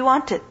whenever we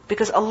want it,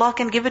 because Allah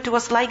can give it to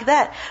us like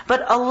that.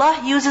 But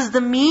Allah uses the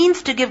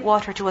means to give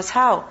water to us.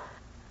 How?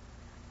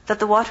 That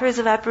the water is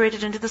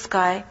evaporated into the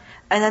sky,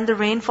 and then the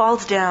rain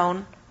falls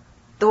down.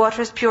 The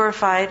water is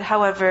purified,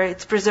 however,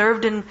 it's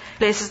preserved in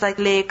places like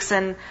lakes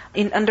and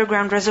in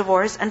underground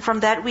reservoirs, and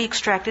from that we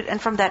extract it,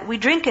 and from that we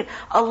drink it.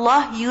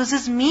 Allah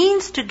uses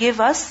means to give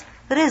us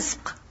rizq.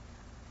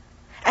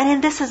 And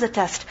in this is a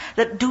test,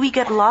 that do we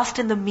get lost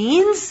in the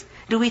means?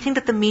 Do we think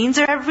that the means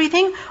are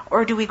everything?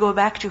 Or do we go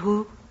back to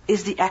who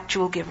is the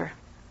actual giver?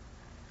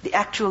 The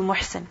actual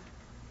muhsin.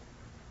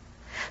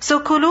 So,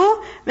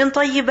 كُلُوا مِن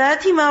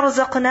طَيِّبَاتِ مَا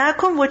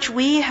رَزَقْنَاكُمْ, which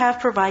we have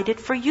provided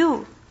for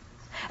you.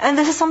 And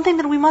this is something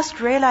that we must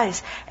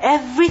realize.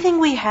 Everything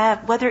we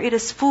have, whether it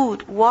is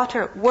food,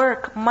 water,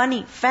 work,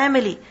 money,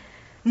 family,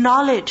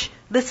 knowledge,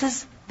 this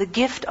is the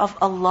gift of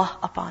Allah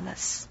upon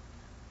us.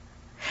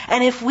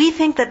 And if we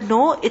think that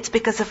no, it's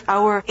because of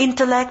our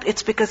intellect,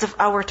 it's because of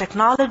our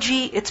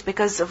technology, it's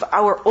because of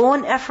our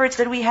own efforts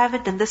that we have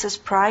it, then this is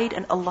pride,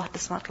 and Allah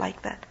does not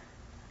like that.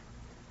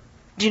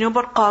 Do you know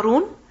about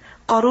Qarun?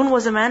 Qarun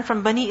was a man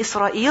from Bani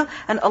Israel,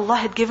 and Allah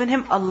had given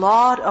him a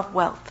lot of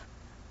wealth.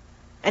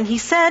 And he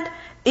said,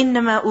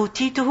 إِنَّمَا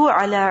أُوتِيتُهُ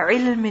عَلَىٰ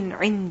عِلْمٍ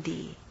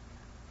عِنْدِي.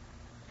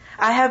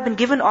 I have been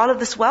given all of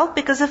this wealth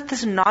because of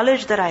this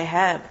knowledge that I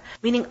have.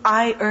 Meaning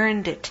I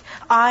earned it.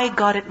 I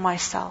got it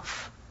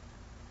myself.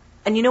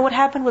 And you know what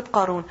happened with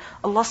Qarun?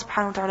 Allah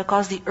subhanahu wa ta'ala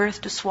caused the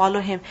earth to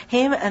swallow him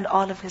and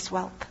all of his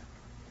wealth.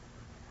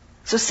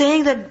 So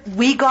saying that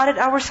we got it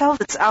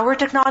ourselves, it's our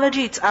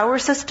technology, it's our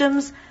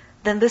systems,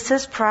 then this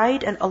is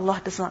pride and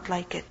Allah does not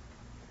like it.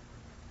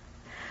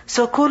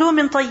 So كُلُوا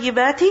مِن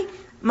طَيِّبَاتِ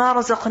مَا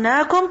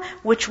رَزَقْنَاكُمْ,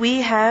 which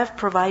we have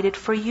provided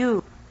for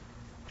you.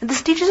 And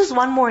this teaches us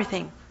one more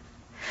thing.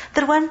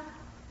 That when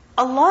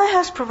Allah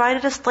has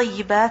provided us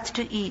tayyibat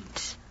to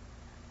eat,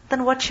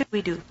 then what should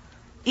we do?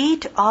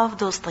 Eat of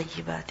those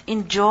tayyibat.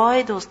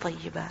 Enjoy those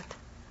tayyibat.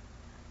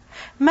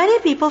 Many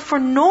people, for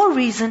no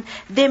reason,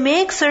 they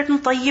make certain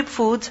tayyib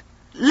foods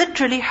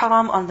literally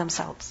haram on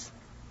themselves.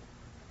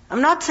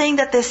 I'm not saying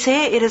that they say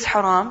it is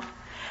haram,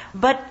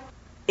 but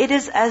it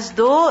is as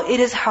though it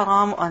is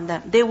haram on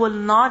them. They will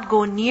not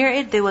go near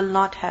it, they will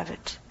not have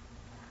it.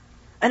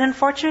 And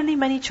unfortunately,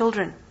 many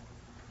children,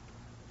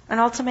 and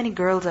also many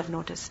girls I've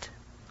noticed,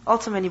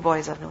 also many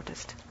boys I've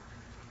noticed.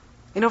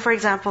 You know, for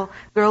example,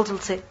 girls will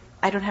say,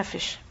 I don't have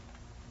fish.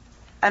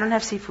 I don't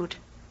have seafood.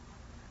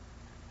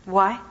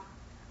 Why?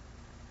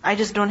 I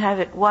just don't have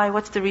it. Why?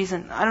 What's the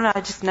reason? I don't know,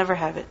 I just never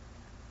have it.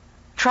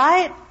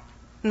 Try it?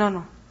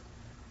 No.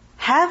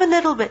 Have a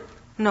little bit?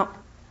 No.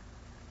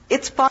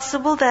 It's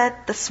possible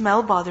that the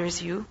smell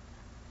bothers you,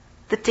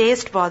 the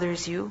taste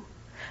bothers you,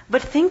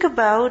 but think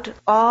about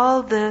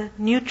all the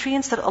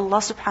nutrients that Allah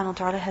subhanahu wa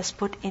ta'ala has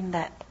put in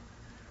that.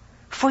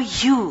 For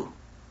you.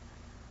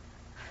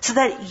 So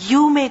that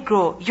you may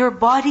grow, your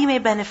body may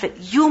benefit,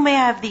 you may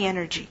have the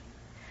energy.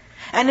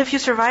 And if you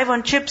survive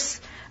on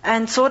chips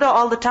and soda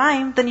all the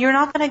time, then you're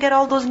not going to get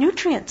all those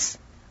nutrients.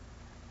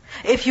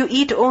 If you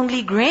eat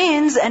only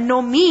grains and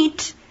no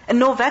meat and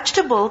no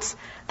vegetables,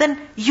 then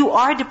you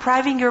are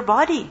depriving your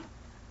body.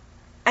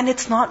 And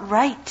it's not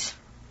right.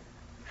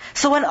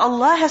 So when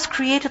Allah has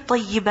created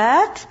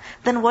tayyibat,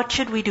 then what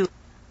should we do?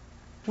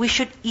 We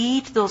should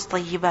eat those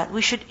tayyibat.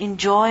 We should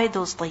enjoy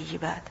those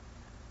tayyibat.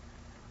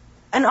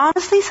 And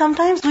honestly,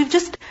 sometimes we've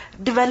just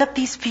developed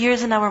these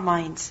fears in our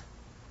minds.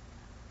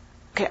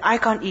 Okay, I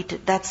can't eat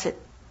it, that's it.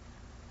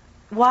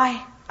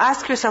 Why?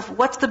 Ask yourself,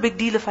 what's the big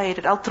deal if I eat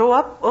it? I'll throw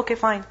up? Okay,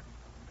 fine.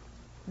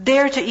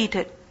 Dare to eat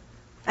it.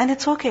 And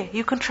it's okay,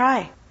 you can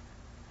try.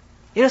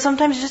 You know,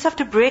 sometimes you just have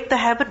to break the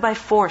habit by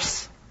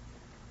force.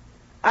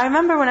 I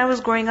remember when I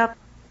was growing up,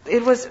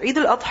 it was Eid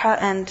al-Adha,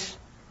 and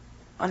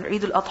on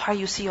Eid al-Adha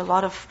you see a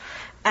lot of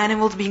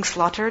animals being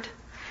slaughtered.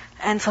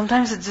 And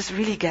sometimes it just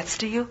really gets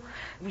to you.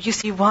 You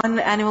see one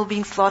animal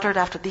being slaughtered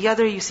after the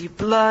other. You see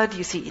blood,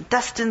 you see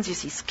intestines, you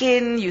see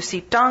skin, you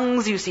see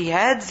tongues, you see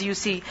heads, you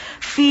see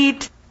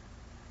feet.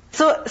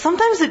 So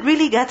sometimes it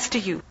really gets to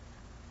you.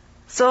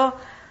 So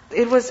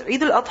it was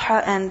Eid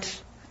al-Adha, and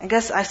I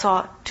guess I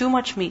saw too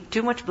much meat,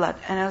 too much blood.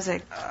 And I was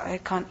like, I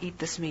can't eat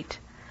this meat.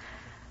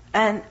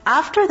 And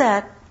after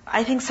that,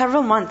 I think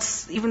several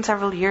months, even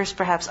several years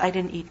perhaps, I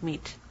didn't eat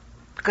meat.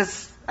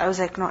 Because I was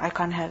like, no, I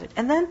can't have it.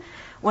 And then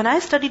when I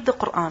studied the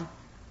Quran,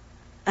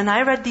 and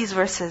I read these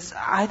verses,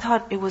 I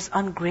thought it was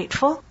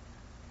ungrateful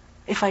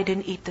if I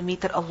didn't eat the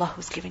meat that Allah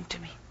was giving to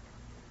me.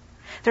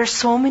 There are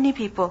so many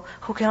people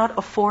who cannot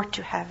afford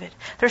to have it.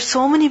 There are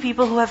so many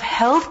people who have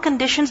health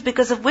conditions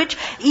because of which,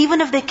 even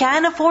if they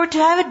can afford to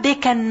have it, they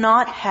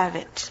cannot have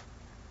it.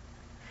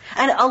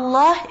 And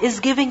Allah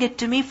is giving it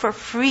to me for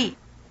free.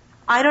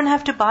 I don't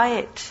have to buy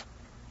it.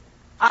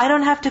 I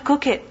don't have to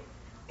cook it.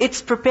 It's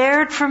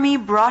prepared for me,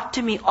 brought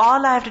to me.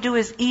 All I have to do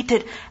is eat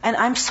it. And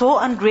I'm so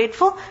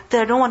ungrateful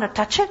that I don't want to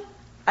touch it.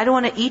 I don't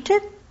want to eat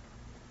it.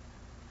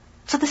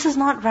 So this is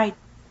not right.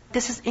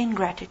 This is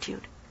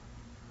ingratitude.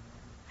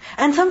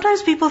 And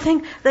sometimes people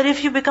think that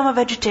if you become a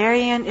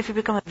vegetarian, if you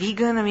become a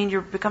vegan,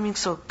 you're becoming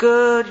so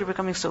good, you're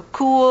becoming so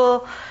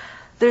cool.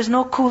 There's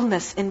no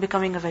coolness in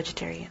becoming a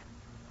vegetarian.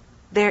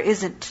 There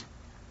isn't.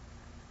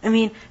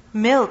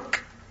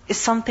 Milk is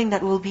something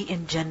that will be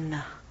in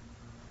Jannah.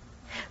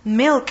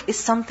 Milk is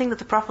something that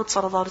the Prophet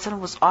ﷺ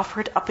was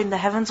offered up in the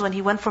heavens when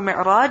he went for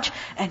Mi'raj,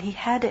 and he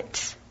had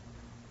it.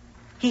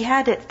 He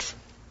had it.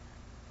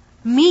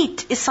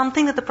 Meat is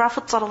something that the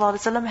Prophet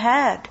ﷺ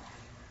had.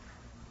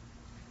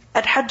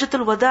 At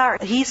Hajjatul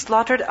Wada', he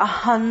slaughtered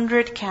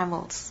 100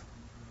 camels.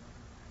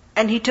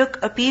 And he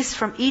took a piece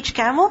from each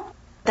camel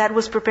that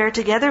was prepared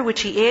together,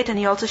 which he ate, and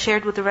he also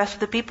shared with the rest of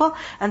the people,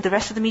 and the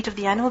rest of the meat of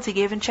the animals he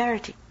gave in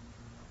charity.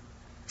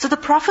 So the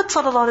Prophet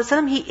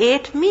ﷺ, he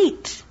ate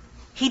meat.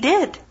 He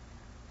did.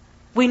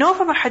 We know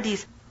from a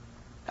hadith,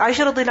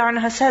 Aisha radhiyallahu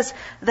anha says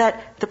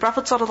that the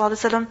Prophet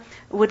ﷺ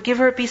would give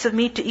her a piece of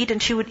meat to eat,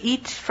 and she would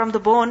eat from the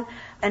bone,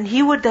 and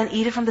he would then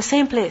eat it from the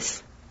same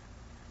place.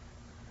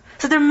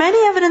 So there are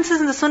many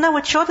evidences in the Sunnah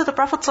which show that the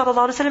Prophet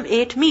ﷺ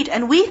ate meat,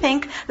 and we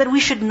think that we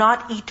should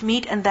not eat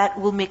meat and that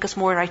will make us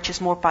more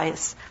righteous, more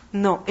pious.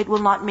 No, it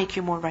will not make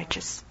you more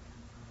righteous.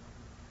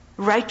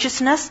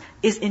 Righteousness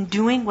is in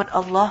doing what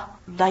Allah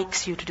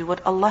likes you to do,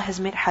 what Allah has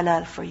made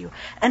halal for you.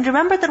 And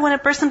remember that when a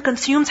person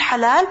consumes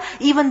halal,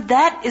 even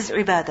that is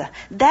ibadah.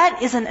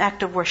 That is an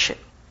act of worship.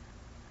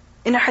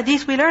 In a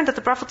hadith we learned that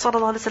the Prophet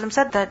ﷺ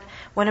said that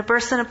when a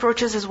person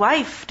approaches his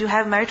wife to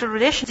have marital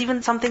relations,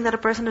 even something that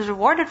a person is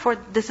rewarded for,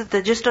 this is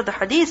the gist of the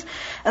hadith.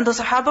 And the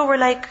Sahaba were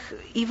like,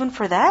 even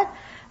for that?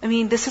 I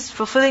mean, this is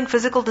fulfilling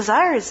physical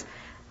desires.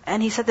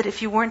 And he said that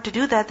if you weren't to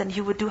do that, then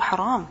you would do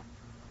haram.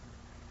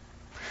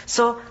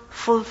 So,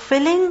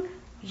 fulfilling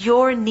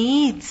your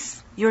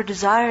needs, your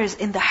desires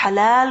in the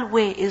halal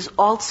way is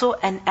also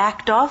an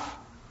act of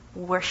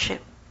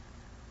worship.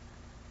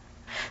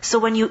 So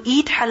when you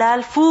eat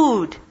halal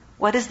food,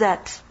 what is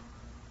that?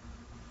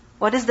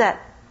 What is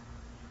that?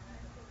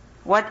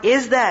 What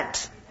is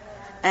that?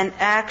 An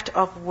act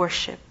of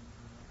worship.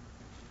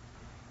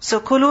 So,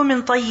 كُلُوا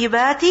مِن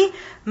طَيِّبَاتِ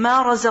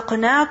مَا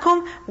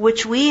رَزَقْنَاكُمْ,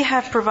 which we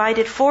have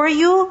provided for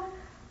you,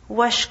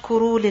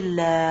 وَاشْكُرُوا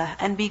لِلَّهِ,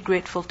 and be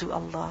grateful to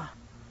Allah.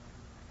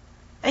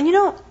 And you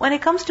know, when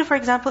it comes to, for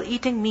example,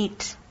 eating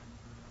meat,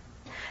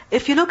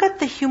 if you look at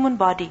the human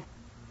body,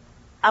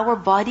 our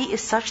body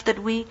is such that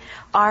we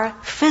are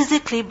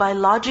physically,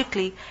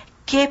 biologically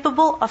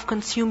capable of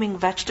consuming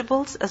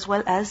vegetables as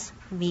well as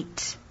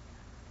meat.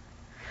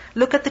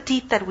 Look at the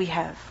teeth that we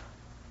have.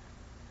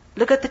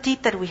 Look at the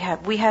teeth that we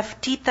have. We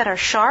have teeth that are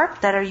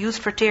sharp, that are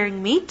used for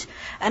tearing meat,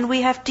 and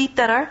we have teeth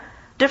that are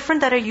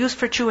different, that are used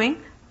for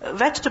chewing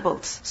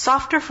vegetables,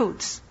 softer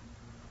foods.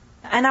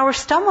 And our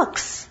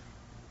stomachs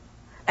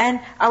and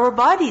our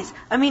bodies.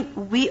 I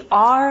mean, we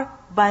are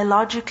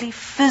biologically,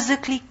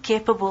 physically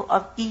capable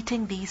of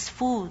eating these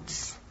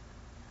foods.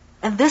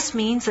 And this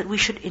means that we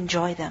should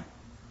enjoy them.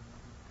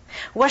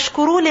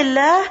 وَاشْكُرُوا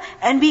لِلَّهِ,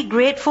 and be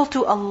grateful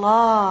to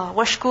Allah.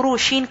 وَاشْكُرُوا,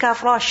 sheen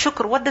kaf ra,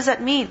 shukr. What does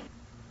that mean?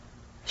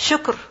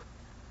 Shukr.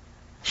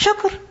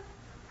 Shukr.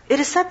 It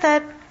is said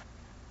that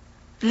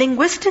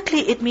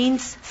linguistically it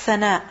means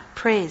thana,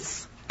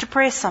 praise. To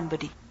praise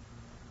somebody.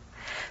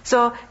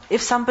 So,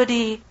 if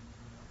somebody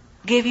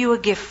gave you a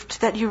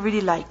gift that you really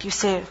liked, you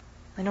say,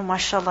 I know,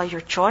 mashallah, your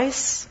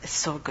choice is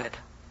so good.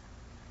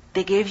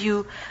 They gave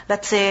you,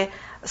 let's say,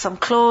 some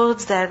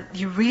clothes that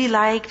you really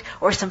liked,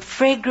 or some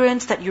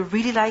fragrance that you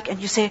really like, and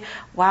you say,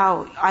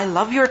 wow, I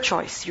love your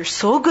choice. You're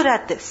so good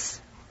at this.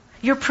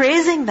 You're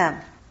praising them.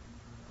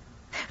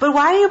 But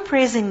why are you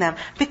praising them?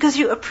 Because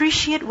you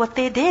appreciate what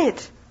they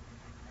did.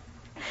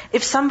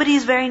 If somebody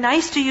is very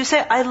nice to you,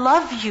 say, I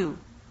love you.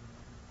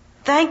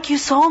 Thank you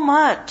so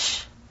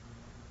much.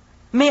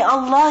 May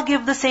Allah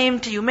give the same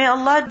to you. May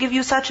Allah give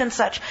you such and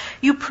such.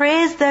 You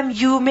praise them,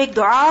 you make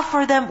dua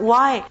for them.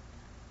 Why?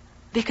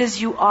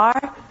 Because you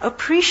are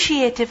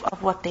appreciative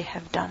of what they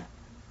have done.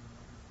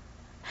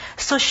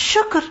 So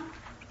shukr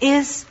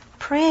is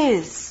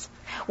praise.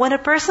 When a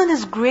person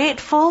is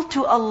grateful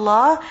to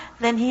Allah,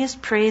 then he is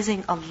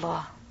praising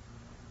Allah.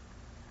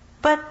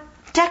 But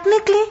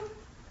technically,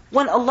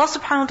 when Allah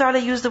subhanahu wa ta'ala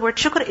used the word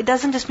shukr, it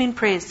doesn't just mean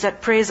praise,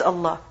 that praise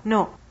Allah.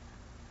 No.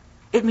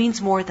 It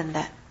means more than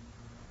that.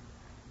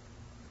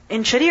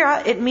 In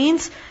Sharia, it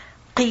means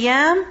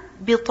qiyam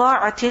bi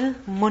ta'atil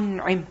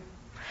mun'im.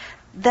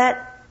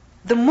 That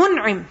the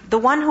mun'im, the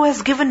one who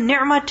has given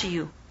ni'mah to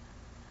you,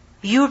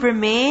 you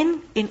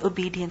remain in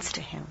obedience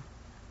to him.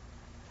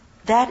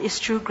 That is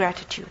true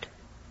gratitude.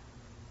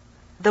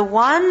 The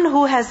one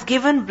who has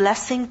given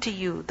blessing to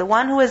you, the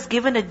one who has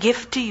given a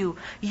gift to you,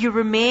 you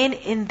remain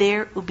in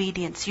their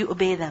obedience. You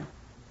obey them.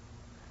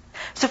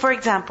 So for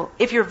example,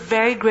 if you're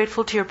very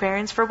grateful to your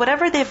parents for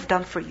whatever they've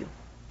done for you,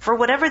 for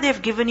whatever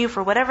they've given you,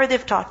 for whatever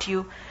they've taught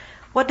you,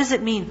 what does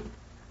it mean?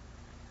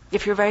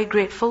 If you're very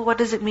grateful, what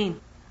does it mean?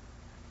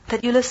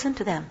 That you listen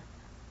to them.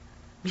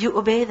 You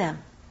obey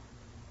them.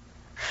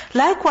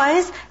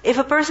 Likewise, if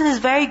a person is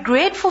very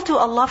grateful to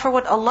Allah for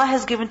what Allah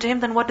has given to him,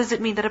 then what does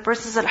it mean? That a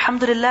person says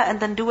Alhamdulillah and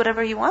then do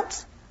whatever he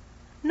wants?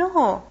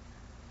 No.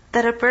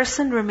 That a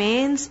person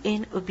remains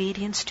in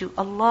obedience to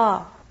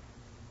Allah.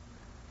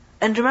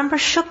 And remember,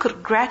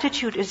 shukr,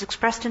 gratitude, is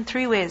expressed in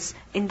three ways.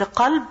 In the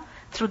qalb,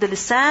 through the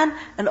lisan,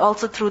 and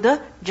also through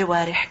the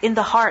jawarih. In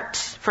the heart,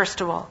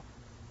 first of all.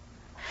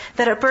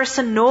 That a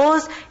person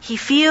knows, he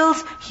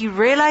feels, he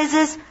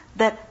realizes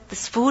that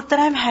this food that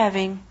I'm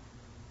having,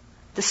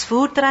 this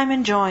food that I'm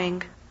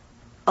enjoying,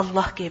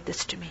 Allah gave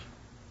this to me.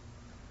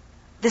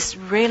 This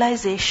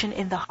realization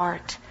in the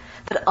heart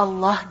that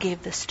Allah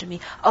gave this to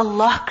me.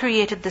 Allah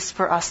created this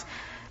for us.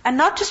 And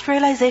not just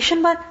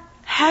realization, but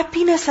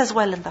happiness as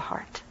well in the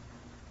heart.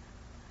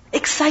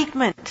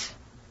 Excitement.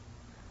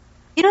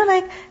 You know,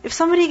 like, if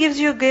somebody gives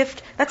you a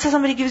gift, let's say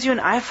somebody gives you an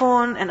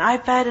iPhone, an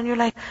iPad, and you're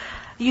like,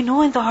 you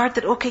know in the heart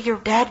that, okay, your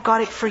dad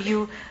got it for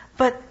you,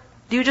 but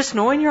do you just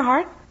know in your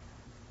heart?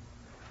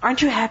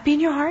 Aren't you happy in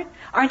your heart?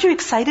 Aren't you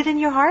excited in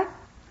your heart?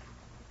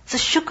 It's a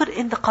shukr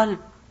in the qalb.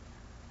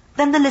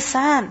 Then the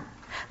lisan,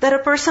 that a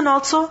person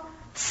also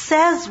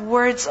says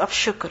words of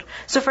shukr.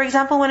 So for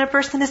example, when a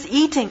person is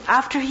eating,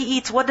 after he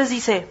eats, what does he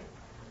say?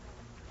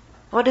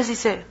 What does he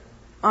say?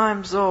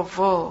 I'm so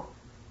full.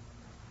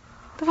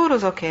 The food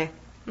was okay.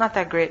 Not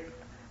that great.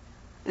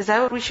 Is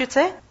that what we should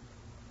say?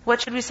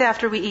 What should we say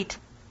after we eat?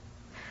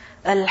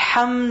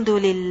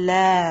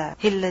 Alhamdulillah,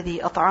 alladhi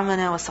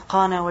at'amana wa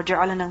saqana wa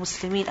ja'alana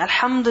muslimin.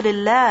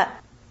 Alhamdulillah.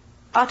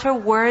 Utter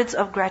words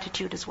of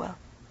gratitude as well.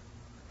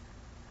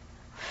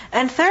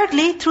 And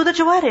thirdly, through the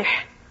jawarih,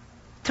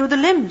 through the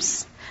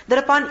limbs. That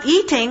upon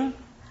eating,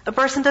 a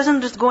person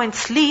doesn't just go and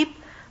sleep,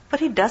 but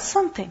he does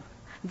something.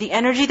 The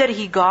energy that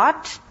he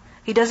got,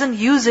 he doesn't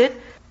use it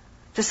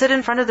to sit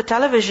in front of the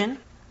television.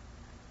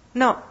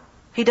 No.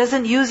 He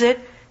doesn't use it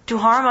to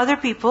harm other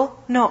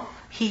people. No.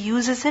 He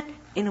uses it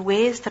in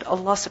ways that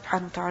Allah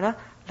subhanahu wa ta'ala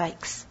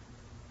likes.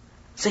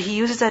 So he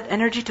uses that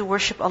energy to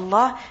worship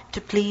Allah,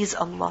 to please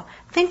Allah.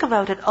 Think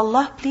about it.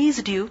 Allah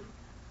pleased you.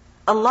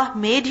 Allah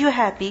made you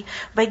happy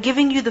by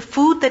giving you the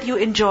food that you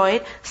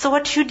enjoyed. So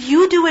what should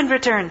you do in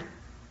return?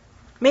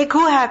 Make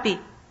who happy?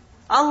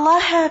 Allah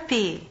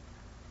happy.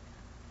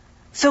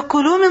 So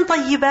kulu min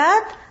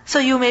tayyibat, so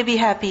you may be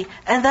happy.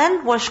 And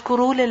then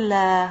washkuru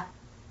lillah.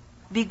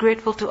 Be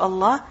grateful to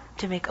Allah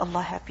to make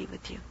Allah happy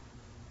with you.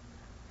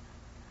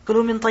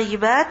 Kulu min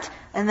tayyibat,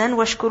 and then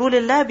washkuru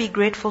lillah, be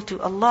grateful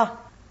to Allah.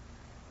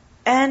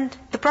 And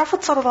the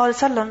Prophet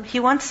ﷺ, he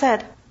once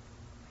said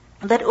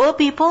that, O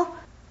people,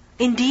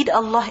 indeed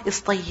Allah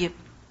is tayyib.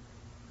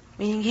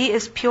 Meaning He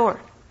is pure.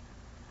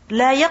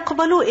 La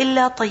yaqbalu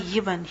illa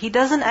tayyiban. He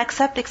doesn't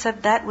accept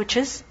except that which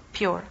is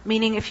pure.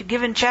 Meaning if you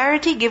give in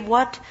charity, give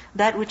what?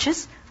 That which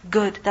is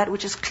good, that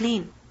which is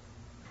clean.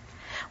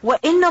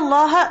 وَإِنَّ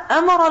اللَّهَ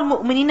أَمَرَ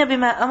الْمُؤْمِنِينَ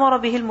بِمَا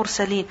أَمَرَ بِهِ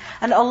الْمُرْسَلِينَ.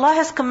 And Allah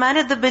has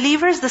commanded the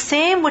believers the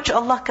same which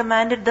Allah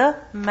commanded the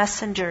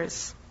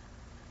messengers.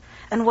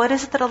 And what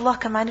is it that Allah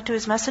commanded to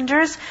His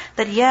messengers?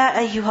 That يَا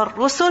أَيُّهَا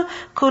الرُّسُلُ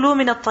كُلُوا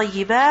مِنَ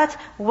الطَّيِّبَاتِ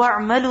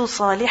وَاعْمَلُوا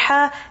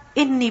صَالِحًا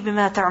إِنِّي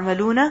بِمَا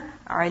تَعْمَلُونَ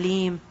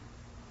عَلِيمٌ.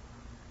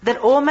 That,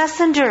 O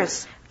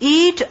messengers,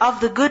 eat of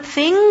the good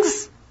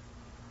things,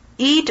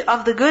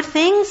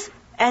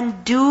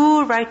 and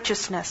do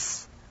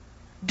righteousness.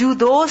 Do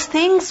those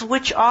things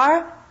which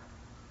are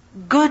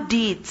good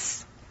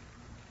deeds.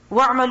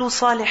 وَاعْمَلُوا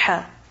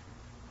صَالِحًا.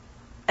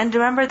 And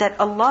remember that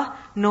Allah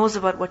knows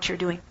about what you're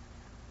doing.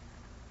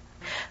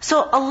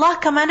 So Allah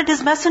commanded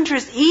His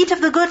messengers, eat of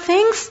the good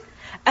things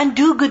and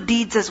do good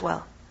deeds as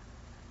well.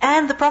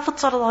 And the Prophet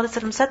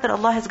ﷺ said that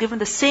Allah has given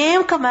the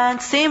same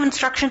command, same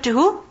instruction to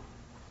who?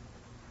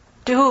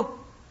 To who?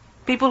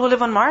 People who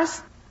live on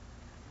Mars?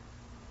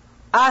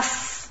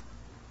 Us.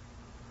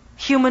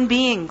 Human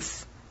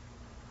beings.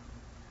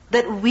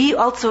 That we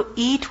also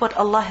eat what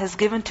Allah has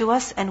given to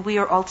us and we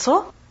are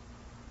also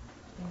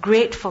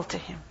grateful to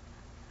Him.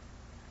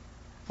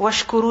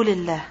 وَاشْكُرُوا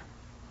لِلَّهِ.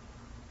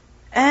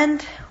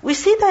 And we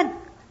see that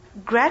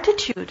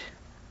gratitude,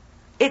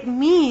 it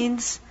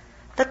means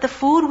that the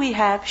food we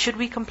have, should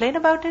we complain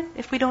about it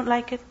if we don't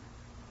like it?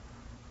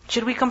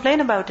 Should we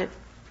complain about it?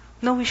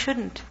 No, we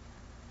shouldn't.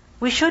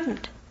 We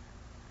shouldn't.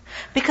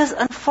 Because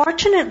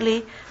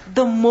unfortunately,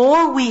 the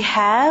more we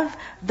have,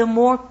 the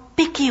more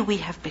picky we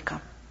have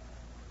become.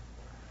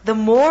 The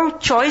more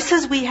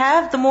choices we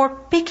have, the more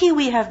picky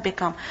we have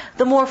become.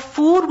 The more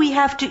food we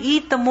have to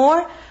eat, the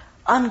more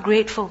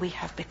ungrateful we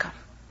have become.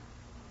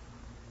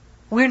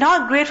 We're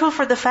not grateful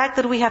for the fact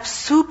that we have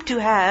soup to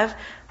have,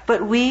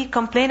 but we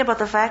complain about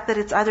the fact that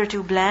it's either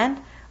too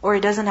bland, or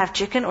it doesn't have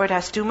chicken, or it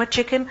has too much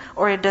chicken,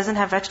 or it doesn't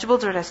have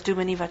vegetables, or it has too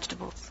many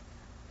vegetables.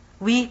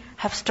 We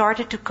have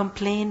started to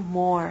complain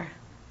more.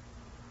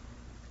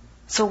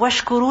 So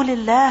washkuru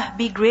lillah,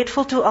 be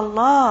grateful to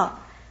Allah.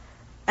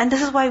 And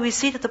this is why we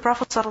see that the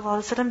Prophet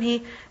ﷺ,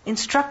 he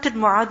instructed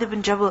Mu'adh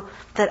ibn Jabal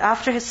that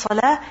after his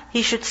salah,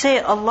 he should say,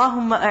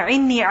 Allahumma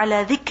a'inni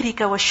ala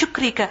dhikrika wa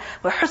shukrika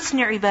wa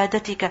husni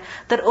ibadatika.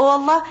 That, oh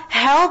Allah,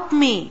 help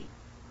me,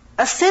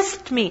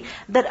 assist me,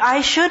 that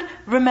I should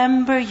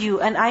remember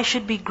you, and I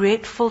should be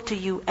grateful to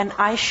you, and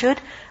I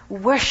should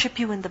worship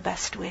you in the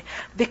best way.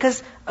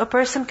 Because a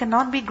person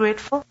cannot be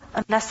grateful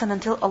unless and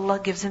until Allah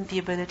gives him the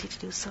ability to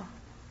do so.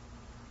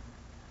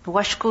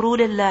 وَاشْكُرُوا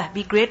لِلَّهِ.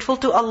 Be grateful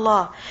to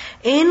Allah.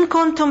 إِن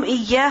كُنْتُمْ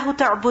إِيَّاهُ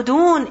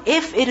تَعْبُدُونَ.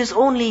 If it is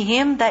only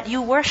Him that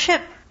you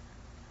worship.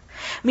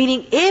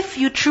 Meaning, if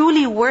you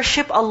truly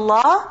worship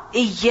Allah,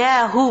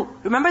 إِيَّاهُ.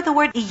 Remember the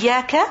word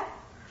إِيَّاكَ?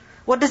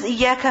 What does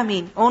إِيَّاكَ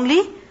mean?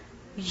 Only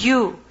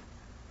you.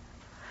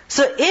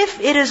 So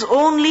if it is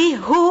only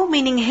who,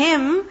 meaning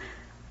Him,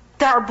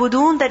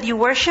 تَعْبُدُونَ, that you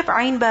worship,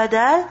 عَيْن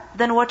بَادَالْ,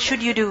 then what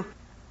should you do?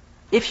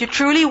 If you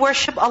truly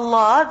worship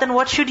Allah, then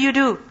what should you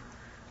do?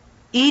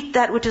 Eat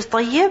that which is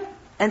tayyib.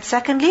 And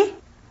secondly,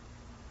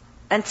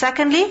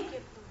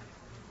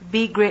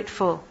 be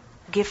grateful.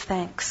 Give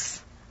thanks.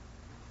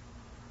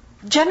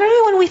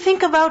 Generally, when we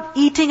think about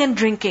eating and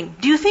drinking,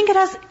 do you think it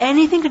has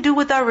anything to do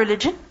with our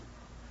religion?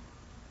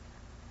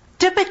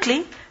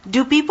 Typically,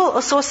 do people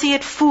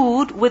associate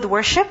food with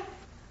worship?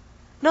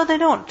 No, they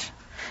don't.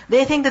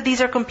 They think that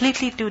these are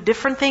completely two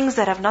different things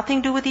that have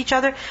nothing to do with each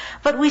other.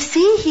 But we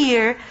see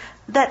here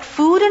that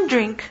food and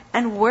drink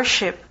and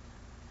worship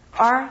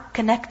are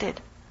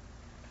connected.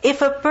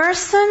 If a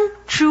person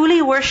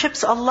truly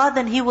worships Allah,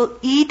 then he will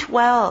eat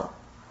well.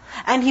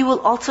 And he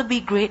will also be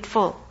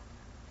grateful.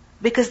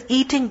 Because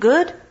eating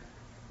good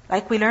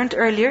Like we learned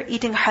earlier,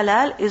 eating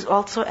halal is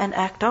also an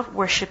act of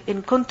worship.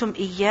 In kuntum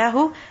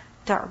iyyahu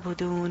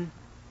ta'budun.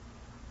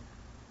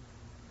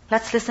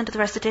 Let's listen to the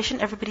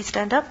recitation. Everybody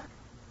stand up.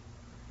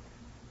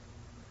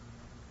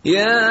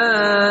 يا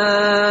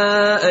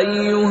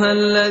أيها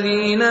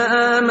الذين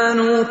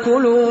آمنوا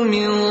كلوا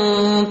من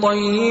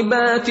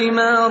طيبات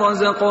ما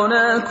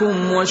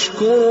رزقناكم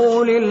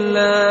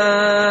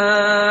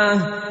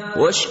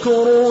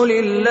واشكروا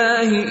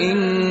لله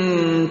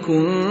إن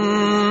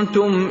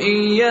كنتم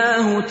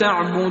إياه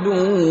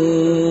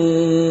تعبدون.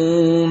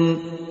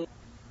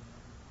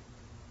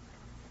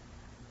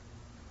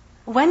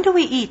 When do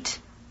we eat?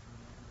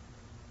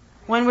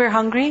 When we're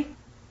hungry?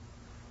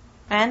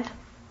 And?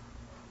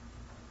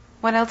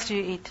 When else do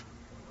you eat?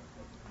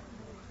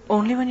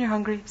 Only when you're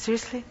hungry?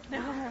 Seriously?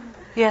 No.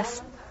 Yes.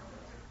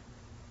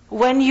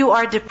 When you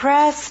are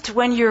depressed,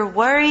 when you're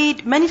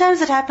worried. Many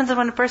times it happens that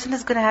when a person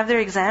is going to have their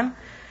exam,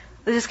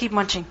 they just keep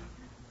munching.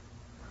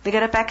 They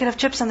get a packet of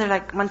chips and they're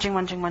like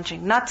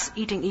munching. Nuts,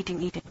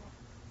 eating.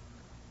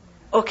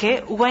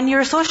 Okay, when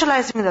you're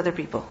socializing with other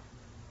people.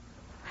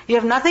 You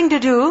have nothing to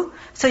do,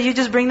 so you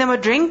just bring them a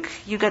drink,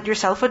 you get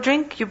yourself a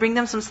drink, you bring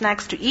them some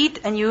snacks to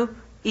eat, and you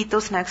eat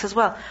those snacks as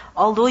well.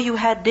 Although you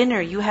had dinner,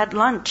 you had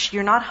lunch,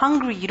 you're not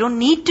hungry, you don't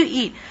need to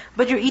eat,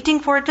 but you're eating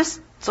for just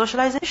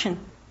socialization.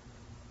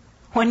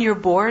 When you're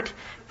bored,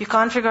 you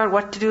can't figure out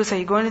what to do, so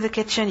you go into the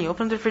kitchen, you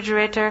open the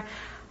refrigerator,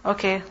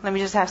 okay, let me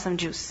just have some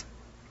juice.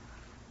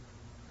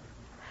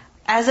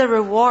 As a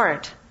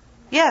reward,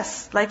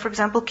 yes, like for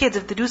example kids,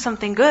 if they do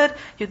something good,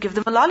 you give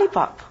them a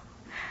lollipop.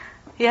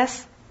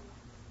 Yes?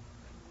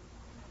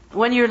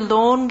 When you're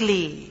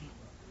lonely,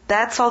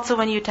 that's also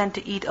when you tend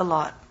to eat a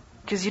lot.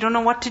 Because you don't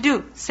know what to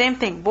do. Same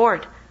thing,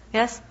 bored.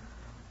 Yes?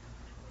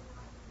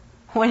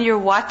 When you're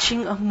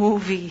watching a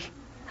movie,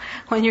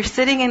 when you're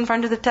sitting in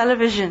front of the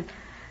television,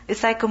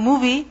 it's like a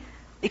movie.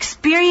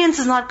 Experience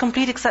is not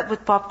complete except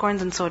with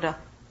popcorns and soda.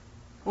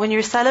 When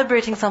you're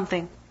celebrating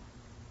something,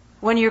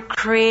 when you're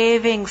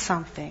craving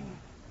something.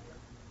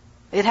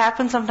 It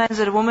happens sometimes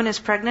that a woman is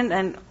pregnant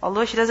and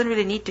although she doesn't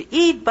really need to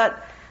eat,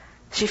 but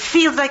she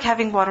feels like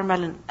having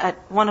watermelon at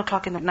 1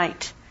 o'clock in the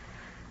night.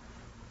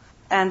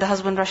 And the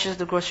husband rushes to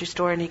the grocery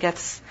store and he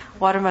gets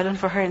watermelon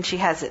for her and she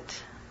has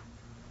it.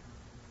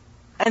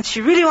 And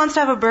she really wants to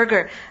have a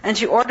burger. And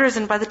she orders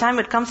and by the time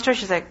it comes to her,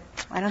 she's like,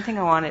 I don't think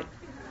I want it.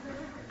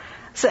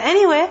 So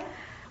anyway,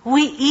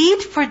 we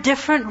eat for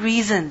different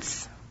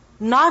reasons.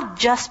 Not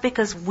just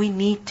because we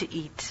need to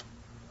eat.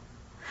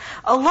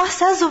 Allah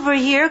says over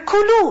here,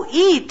 Kulu,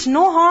 eat,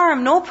 no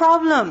harm, no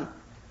problem.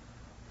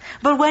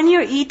 But when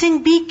you're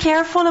eating, be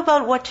careful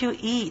about what you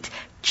eat.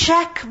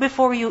 Check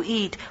before you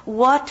eat.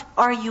 What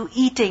are you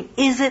eating?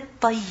 Is it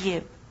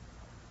tayyib?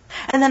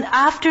 And then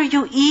after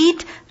you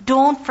eat,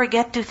 don't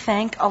forget to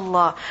thank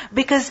Allah.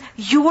 Because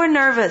you were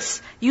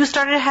nervous. You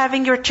started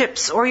having your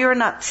chips or your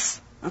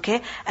nuts.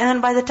 Okay? And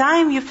then by the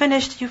time you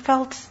finished, you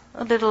felt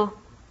a little,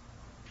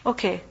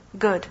 okay,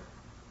 good.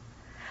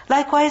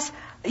 Likewise,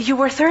 you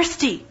were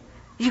thirsty.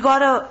 You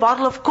got a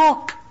bottle of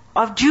Coke,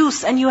 of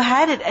juice, and you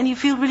had it, and you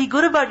feel really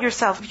good about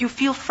yourself. You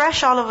feel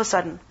fresh all of a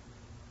sudden.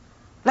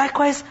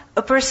 Likewise,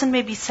 a person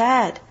may be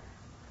sad.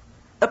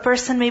 A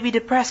person may be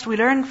depressed. We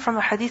learned from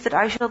a hadith that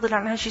Aisha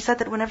radiallahu anha, she said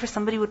that whenever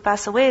somebody would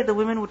pass away, the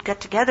women would get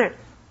together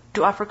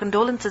to offer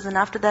condolences. And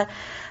after that,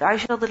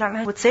 Aisha radiallahu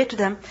anha would say to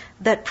them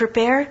that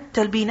prepare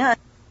talbina.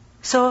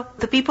 So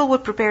the people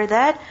would prepare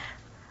that,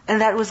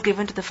 and that was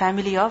given to the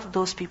family of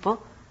those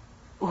people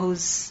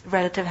whose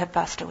relative had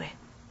passed away.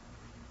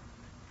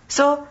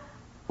 So,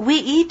 we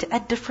eat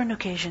at different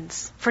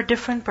occasions, for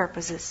different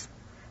purposes.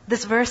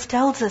 This verse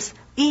tells us,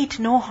 eat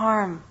no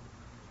harm.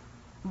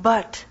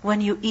 But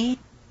when you eat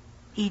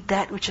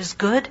that which is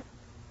good,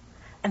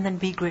 and then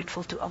be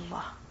grateful to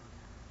Allah.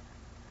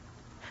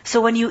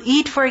 So when you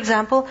eat, for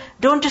example,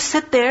 don't just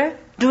sit there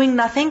doing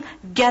nothing,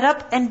 get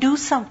up and do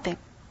something.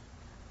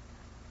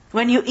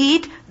 When you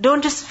eat,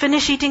 don't just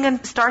finish eating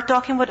and start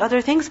talking about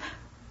other things.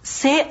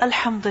 Say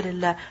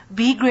Alhamdulillah,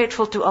 be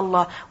grateful to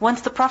Allah.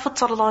 Once the Prophet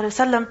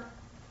ﷺ,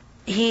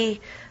 he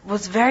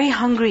was very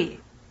hungry.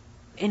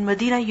 In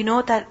Medina, you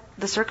know that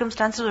the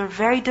circumstances were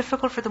very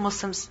difficult for the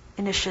Muslims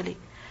initially.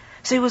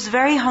 So he was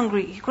very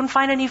hungry. He couldn't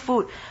find any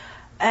food.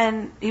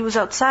 And he was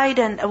outside,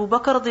 and Abu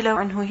Bakr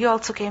radiallahu anhu, he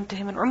also came to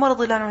him, and Umar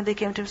radiallahu anhu, they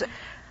came to him. So,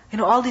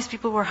 all these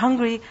people were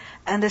hungry,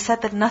 and they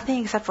said that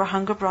nothing except for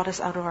hunger brought us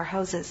out of our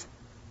houses.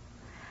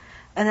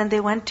 And then they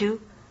went to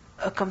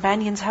a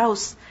companion's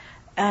house,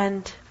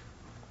 and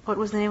what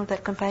was the name of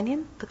that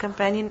companion? The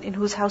companion in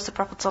whose house the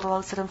Prophet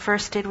ﷺ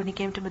first stayed when he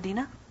came to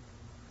Medina?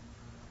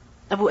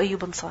 Abu Ayyub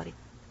Ansari.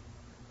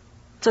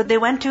 So they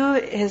went to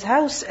his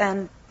house,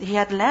 and he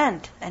had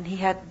land, and he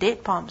had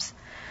date palms.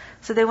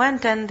 So they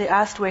went and they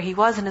asked where he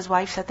was, and his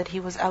wife said that he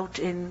was out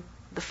in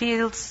the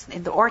fields,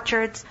 in the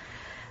orchards.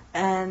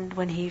 And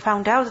when he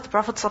found out that the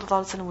Prophet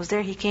ﷺ was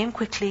there, he came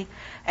quickly,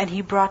 and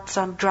he brought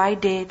some dry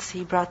dates,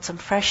 he brought some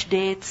fresh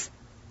dates,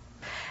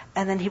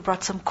 and then he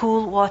brought some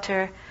cool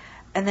water,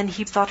 and then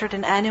he slaughtered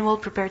an animal,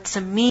 prepared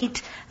some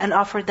meat, and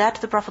offered that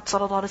to the Prophet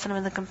ﷺ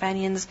and the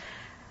companions.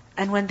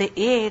 And when they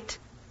ate,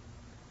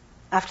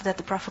 After that,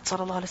 the Prophet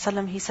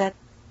ﷺ, he said,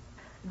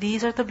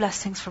 these are the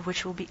blessings for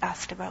which we'll be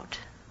asked about.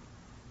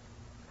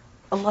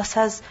 Allah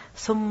says,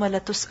 ثُمَّ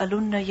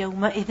لَتُسْأَلُنَّ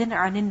يَوْمَئِذٍ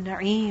عَنِ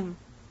النَّعِيمِ.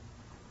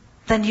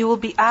 Then you will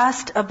be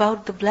asked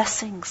about the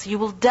blessings. You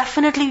will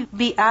definitely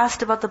be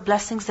asked about the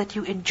blessings that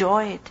you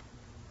enjoyed.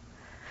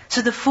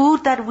 So the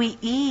food that we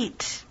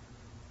eat,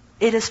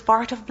 it is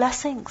part of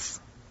blessings.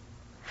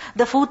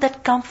 The food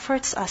that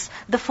comforts us,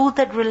 the food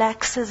that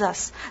relaxes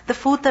us, the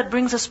food that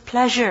brings us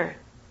pleasure,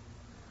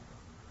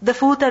 the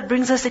food that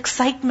brings us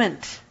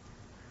excitement.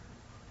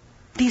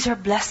 These are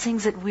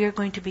blessings that we are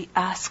going to be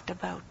asked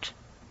about.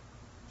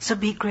 So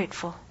be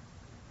grateful.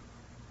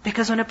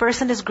 Because when a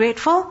person is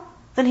grateful,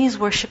 then he is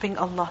worshipping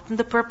Allah, and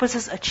the purpose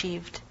is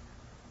achieved.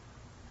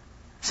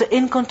 So,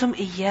 in kuntum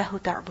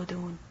iyyahu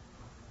ta'budun.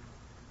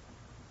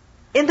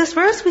 In this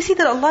verse, we see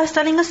that Allah is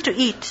telling us to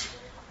eat.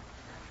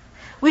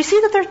 We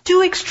see that there are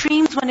two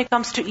extremes when it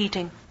comes to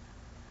eating,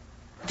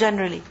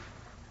 generally.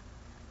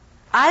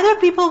 Either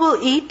people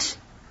will eat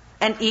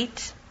and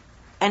eat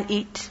and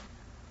eat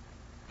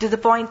to the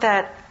point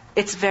that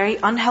it's very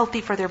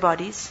unhealthy for their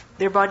bodies.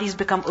 Their bodies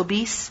become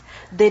obese.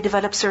 They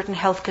develop certain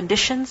health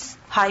conditions,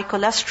 high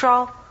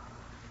cholesterol,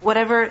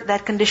 whatever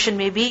that condition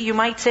may be. You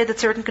might say that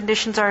certain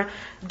conditions are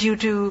due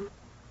to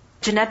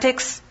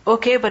genetics,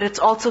 okay, but it's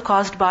also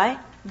caused by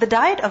the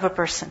diet of a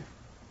person.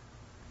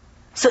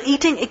 So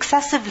eating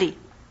excessively.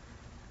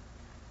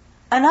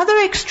 Another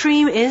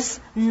extreme is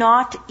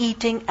not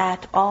eating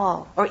at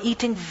all, or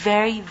eating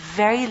very,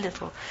 very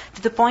little,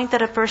 to the point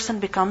that a person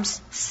becomes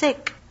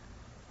sick.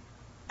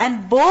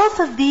 And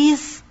both of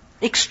these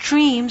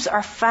extremes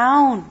are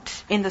found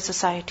in the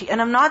society.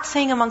 And I'm not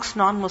saying amongst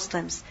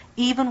non-Muslims,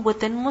 even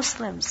within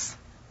Muslims.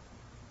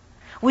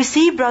 We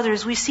see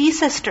brothers, we see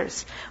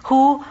sisters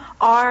who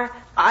are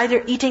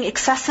either eating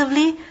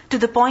excessively to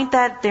the point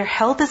that their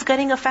health is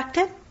getting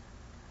affected,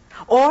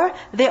 or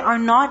they are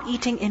not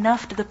eating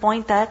enough to the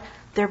point that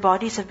their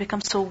bodies have become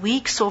so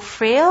weak, so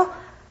frail,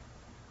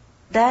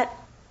 that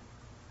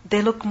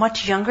they look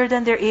much younger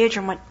than their age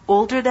or much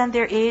older than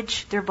their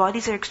age. Their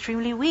bodies are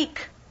extremely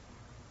weak.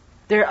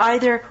 They're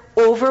either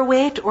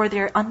overweight or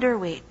they're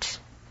underweight.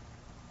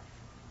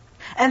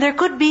 And there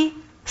could be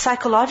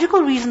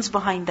psychological reasons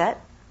behind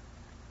that.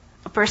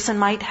 A person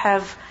might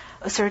have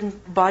a certain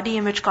body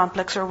image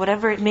complex or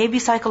whatever. It may be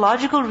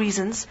psychological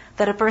reasons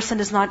that a person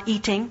is not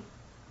eating.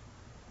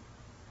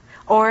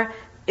 Or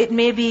it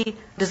may be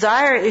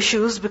desire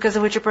issues because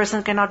of which a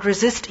person cannot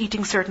resist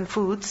eating certain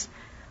foods.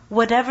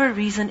 Whatever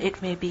reason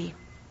it may be,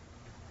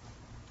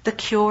 the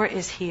cure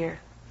is here.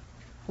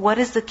 What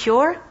is the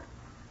cure?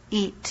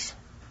 Eat.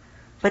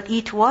 But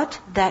eat what?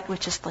 That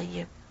which is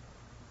tayyib.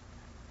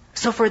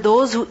 So for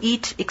those who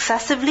eat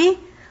excessively,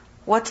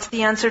 what's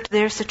the answer to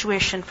their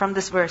situation from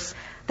this verse?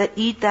 That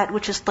eat that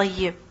which is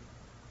tayyib.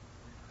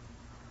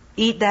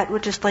 Eat that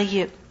which is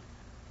tayyib.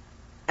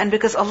 And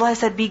because Allah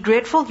said, be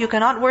grateful, you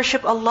cannot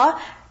worship Allah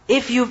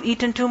if you've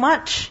eaten too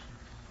much.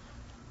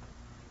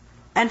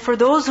 And for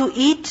those who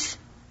eat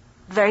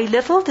very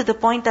little, to the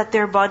point that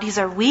their bodies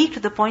are weak, to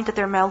the point that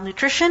they're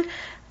malnutrition,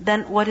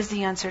 then what is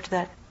the answer to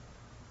that?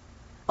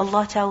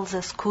 Allah tells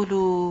us,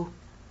 Kulu.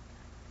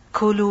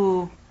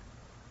 Kulu.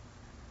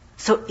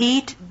 So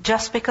eat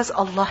just because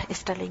Allah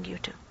is telling you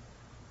to.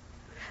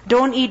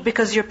 Don't eat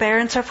because your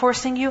parents are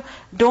forcing you.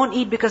 Don't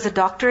eat because the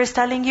doctor is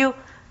telling you.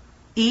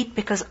 Eat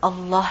because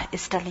Allah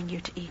is telling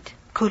you to eat.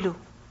 Kulu.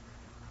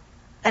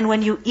 And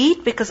when you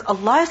eat because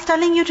Allah is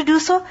telling you to do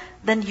so,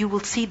 then you will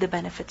see the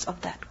benefits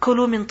of that.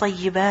 كُلُوا مِن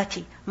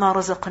طَيِّبَاتِ مَا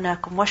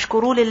رَزَقْنَاكُمْ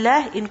وَاشْكُرُوا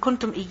لِلَّهِ إِن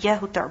كُنْتُمْ إِيَّاهُ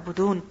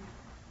تَعْبُدُونَ.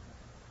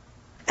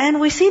 And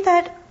we see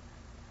that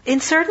in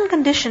certain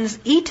conditions,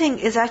 eating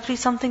is actually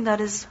something that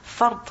is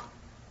fard.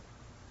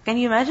 Can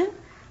you imagine?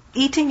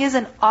 Eating is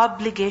an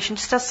obligation.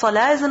 Just as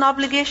salah is an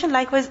obligation,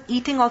 likewise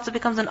eating also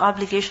becomes an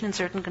obligation in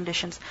certain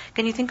conditions.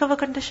 Can you think of a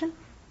condition?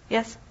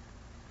 Yes?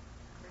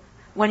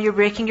 When you're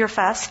breaking your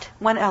fast,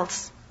 when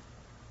else?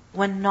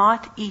 When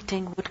not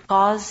eating would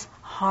cause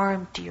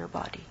harm to your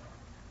body.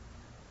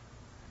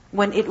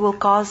 When it will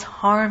cause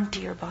harm to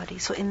your body.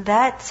 So in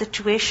that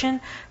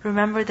situation,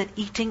 remember that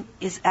eating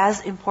is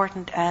as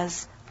important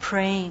as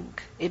praying.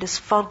 It is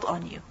fard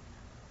on you.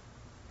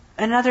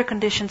 In other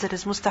conditions, it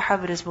is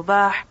mustahab, it is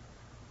mubah,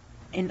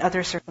 in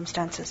other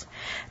circumstances.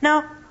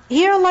 Now,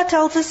 here Allah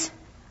tells us,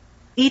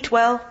 eat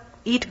well,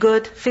 eat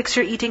good, fix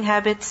your eating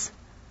habits.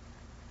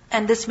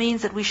 And this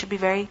means that we should be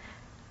very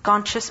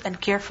conscious and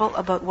careful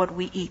about what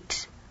we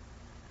eat.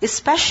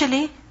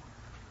 Especially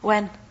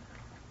when?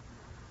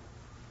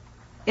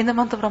 In the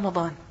month of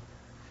Ramadan.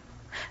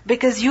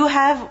 Because you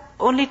have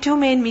only two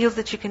main meals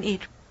that you can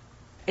eat.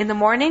 In the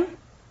morning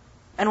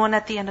and one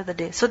at the end of the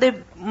day. So they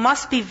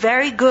must be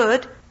very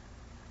good.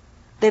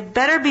 They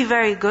better be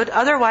very good.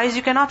 Otherwise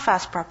you cannot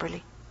fast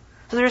properly.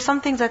 So there are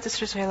some things that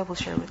Sister Suhaila will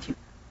share with you.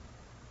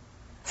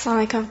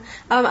 Assalamu alaikum.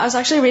 I was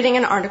actually reading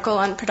an article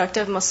on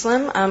Productive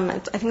Muslim. I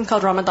think it's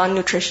called Ramadan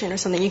Nutrition or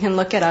something. You can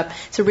look it up.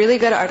 It's a really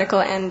good article,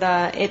 and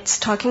it's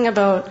talking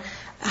about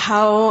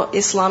how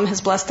Islam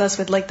has blessed us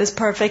with like this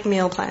perfect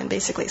meal plan,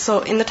 basically. So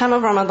in the time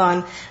of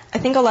Ramadan, I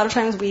think a lot of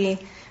times we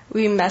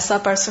we mess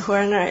up our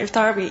suhoor and our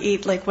iftar. We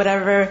eat like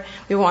whatever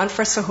we want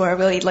for suhoor.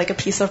 We'll eat like a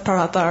piece of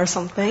paratha or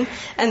something,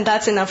 and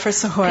that's enough for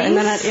suhoor. And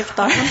then at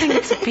iftar, I don't think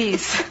it's a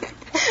piece.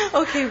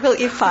 Okay, we'll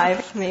eat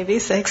 5, maybe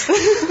 6.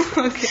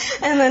 Okay.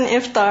 And then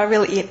iftar,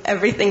 we'll eat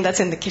everything that's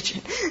in the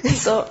kitchen.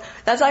 So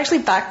that's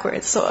actually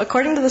backwards. So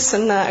according to the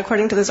sunnah,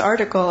 according to this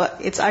article,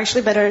 it's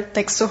actually better,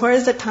 like suhoor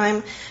is the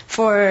time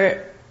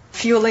for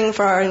fueling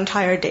for our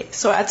entire day.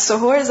 So at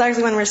suhoor is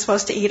actually when we're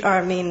supposed to eat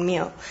our main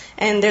meal.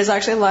 And there's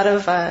actually a lot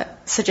of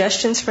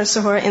suggestions for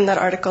suhoor in that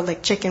article,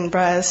 like chicken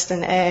breast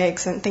and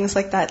eggs and things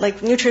like that,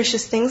 like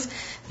nutritious things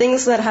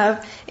that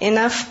have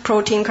enough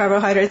protein,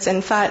 carbohydrates,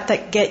 and fat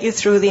that get you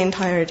through the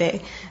entire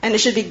day. And it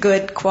should be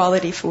good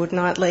quality food,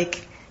 not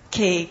like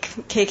cake.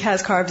 Cake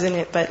has carbs in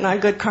it, but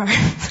not good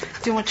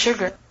carbs. Too much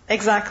sugar.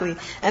 Exactly.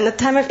 And the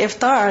time of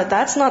iftar,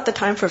 that's not the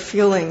time for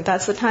fueling.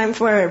 That's the time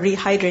for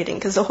rehydrating,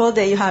 because the whole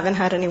day you haven't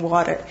had any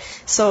water.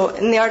 So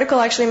in the article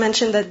actually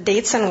mentioned that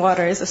dates and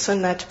water is a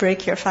sunnah to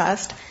break your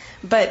fast.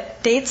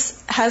 But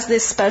dates has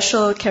this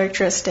special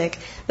characteristic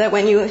that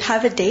when you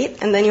have a date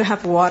and then you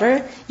have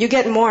water, you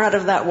get more out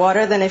of that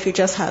water than if you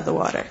just had the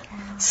water.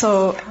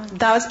 So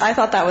I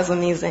thought that was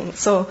amazing.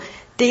 So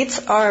dates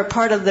are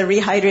part of the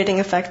rehydrating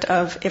effect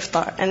of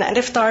iftar. And at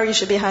iftar, you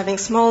should be having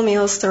small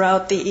meals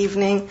throughout the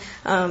evening,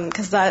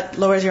 because that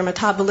lowers your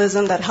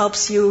metabolism, that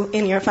helps you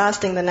in your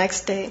fasting the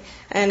next day,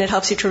 and it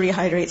helps you to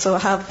rehydrate. So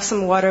have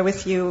some water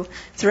with you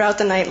throughout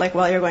the night, like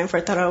while you're going for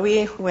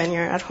Taraweeh, when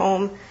you're at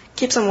home.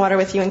 Keep some water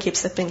with you and keep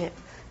sipping it.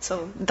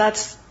 So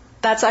that's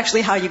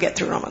actually how you get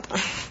through Ramadan.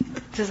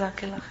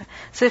 Jazakallah khair.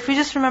 So if we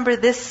just remember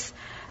this,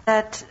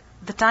 that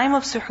the time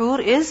of suhoor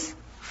is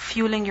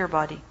fueling your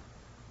body.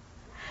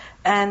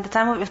 And the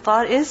time of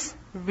iftar is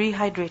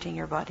rehydrating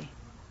your body.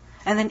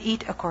 And then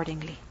eat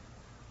accordingly.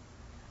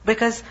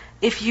 Because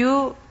if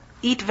you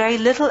eat very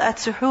little at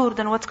suhoor,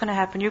 then what's going to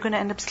happen? You're going to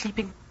end up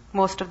sleeping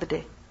most of the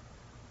day.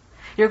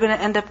 You're going to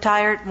end up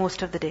tired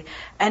most of the day.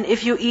 And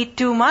if you eat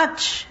too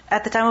much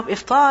at the time of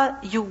iftar,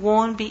 you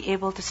won't be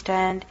able to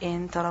stand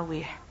in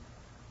Taraweeh.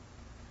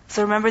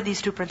 So remember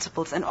these two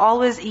principles. And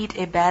always eat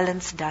a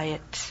balanced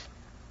diet.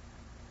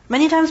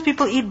 Many times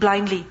people eat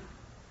blindly.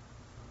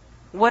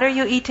 What are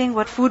you eating?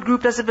 What food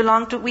group does it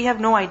belong to? We have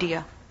no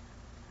idea.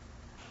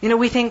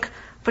 We think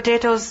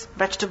potatoes,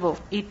 vegetable,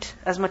 eat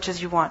as much as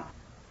you want.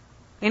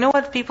 You know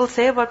what people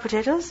say about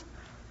potatoes?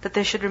 That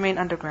they should remain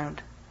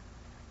underground.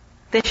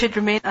 They should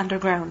remain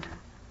underground.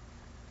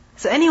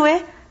 So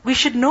anyway, we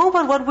should know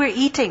about what we're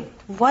eating.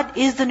 What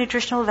is the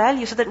nutritional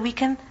value so that we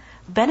can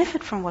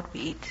benefit from what we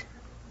eat.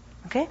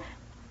 Okay?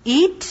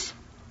 Eat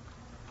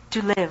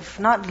to live,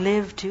 not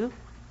live to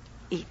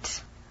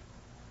eat.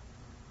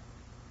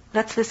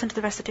 Let's listen to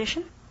the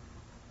recitation.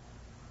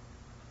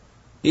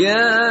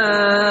 يا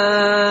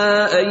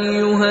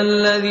أيها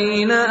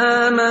الذين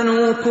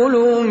آمنوا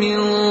كلوا من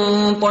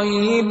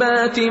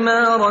طيبات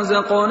ما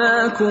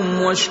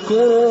رزقناكم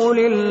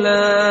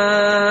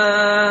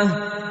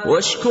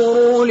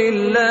واشكروا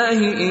لله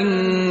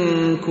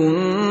إن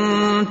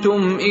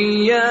كنتم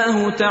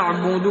إياه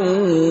تعبدون